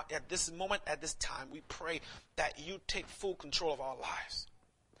 right now, at this moment, at this time, we pray that you take full control of our lives.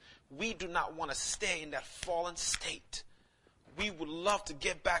 We do not want to stay in that fallen state. We would love to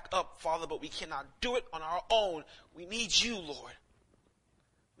get back up, Father, but we cannot do it on our own. We need you, Lord.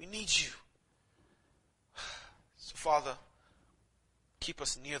 We need you. So, Father, keep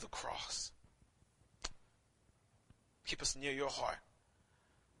us near the cross. Keep us near your heart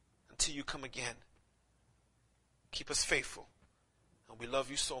until you come again. Keep us faithful. And we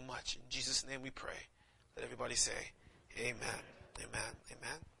love you so much. In Jesus' name we pray. Let everybody say, amen, amen,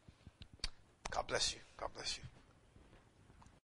 amen. God bless you. God bless you.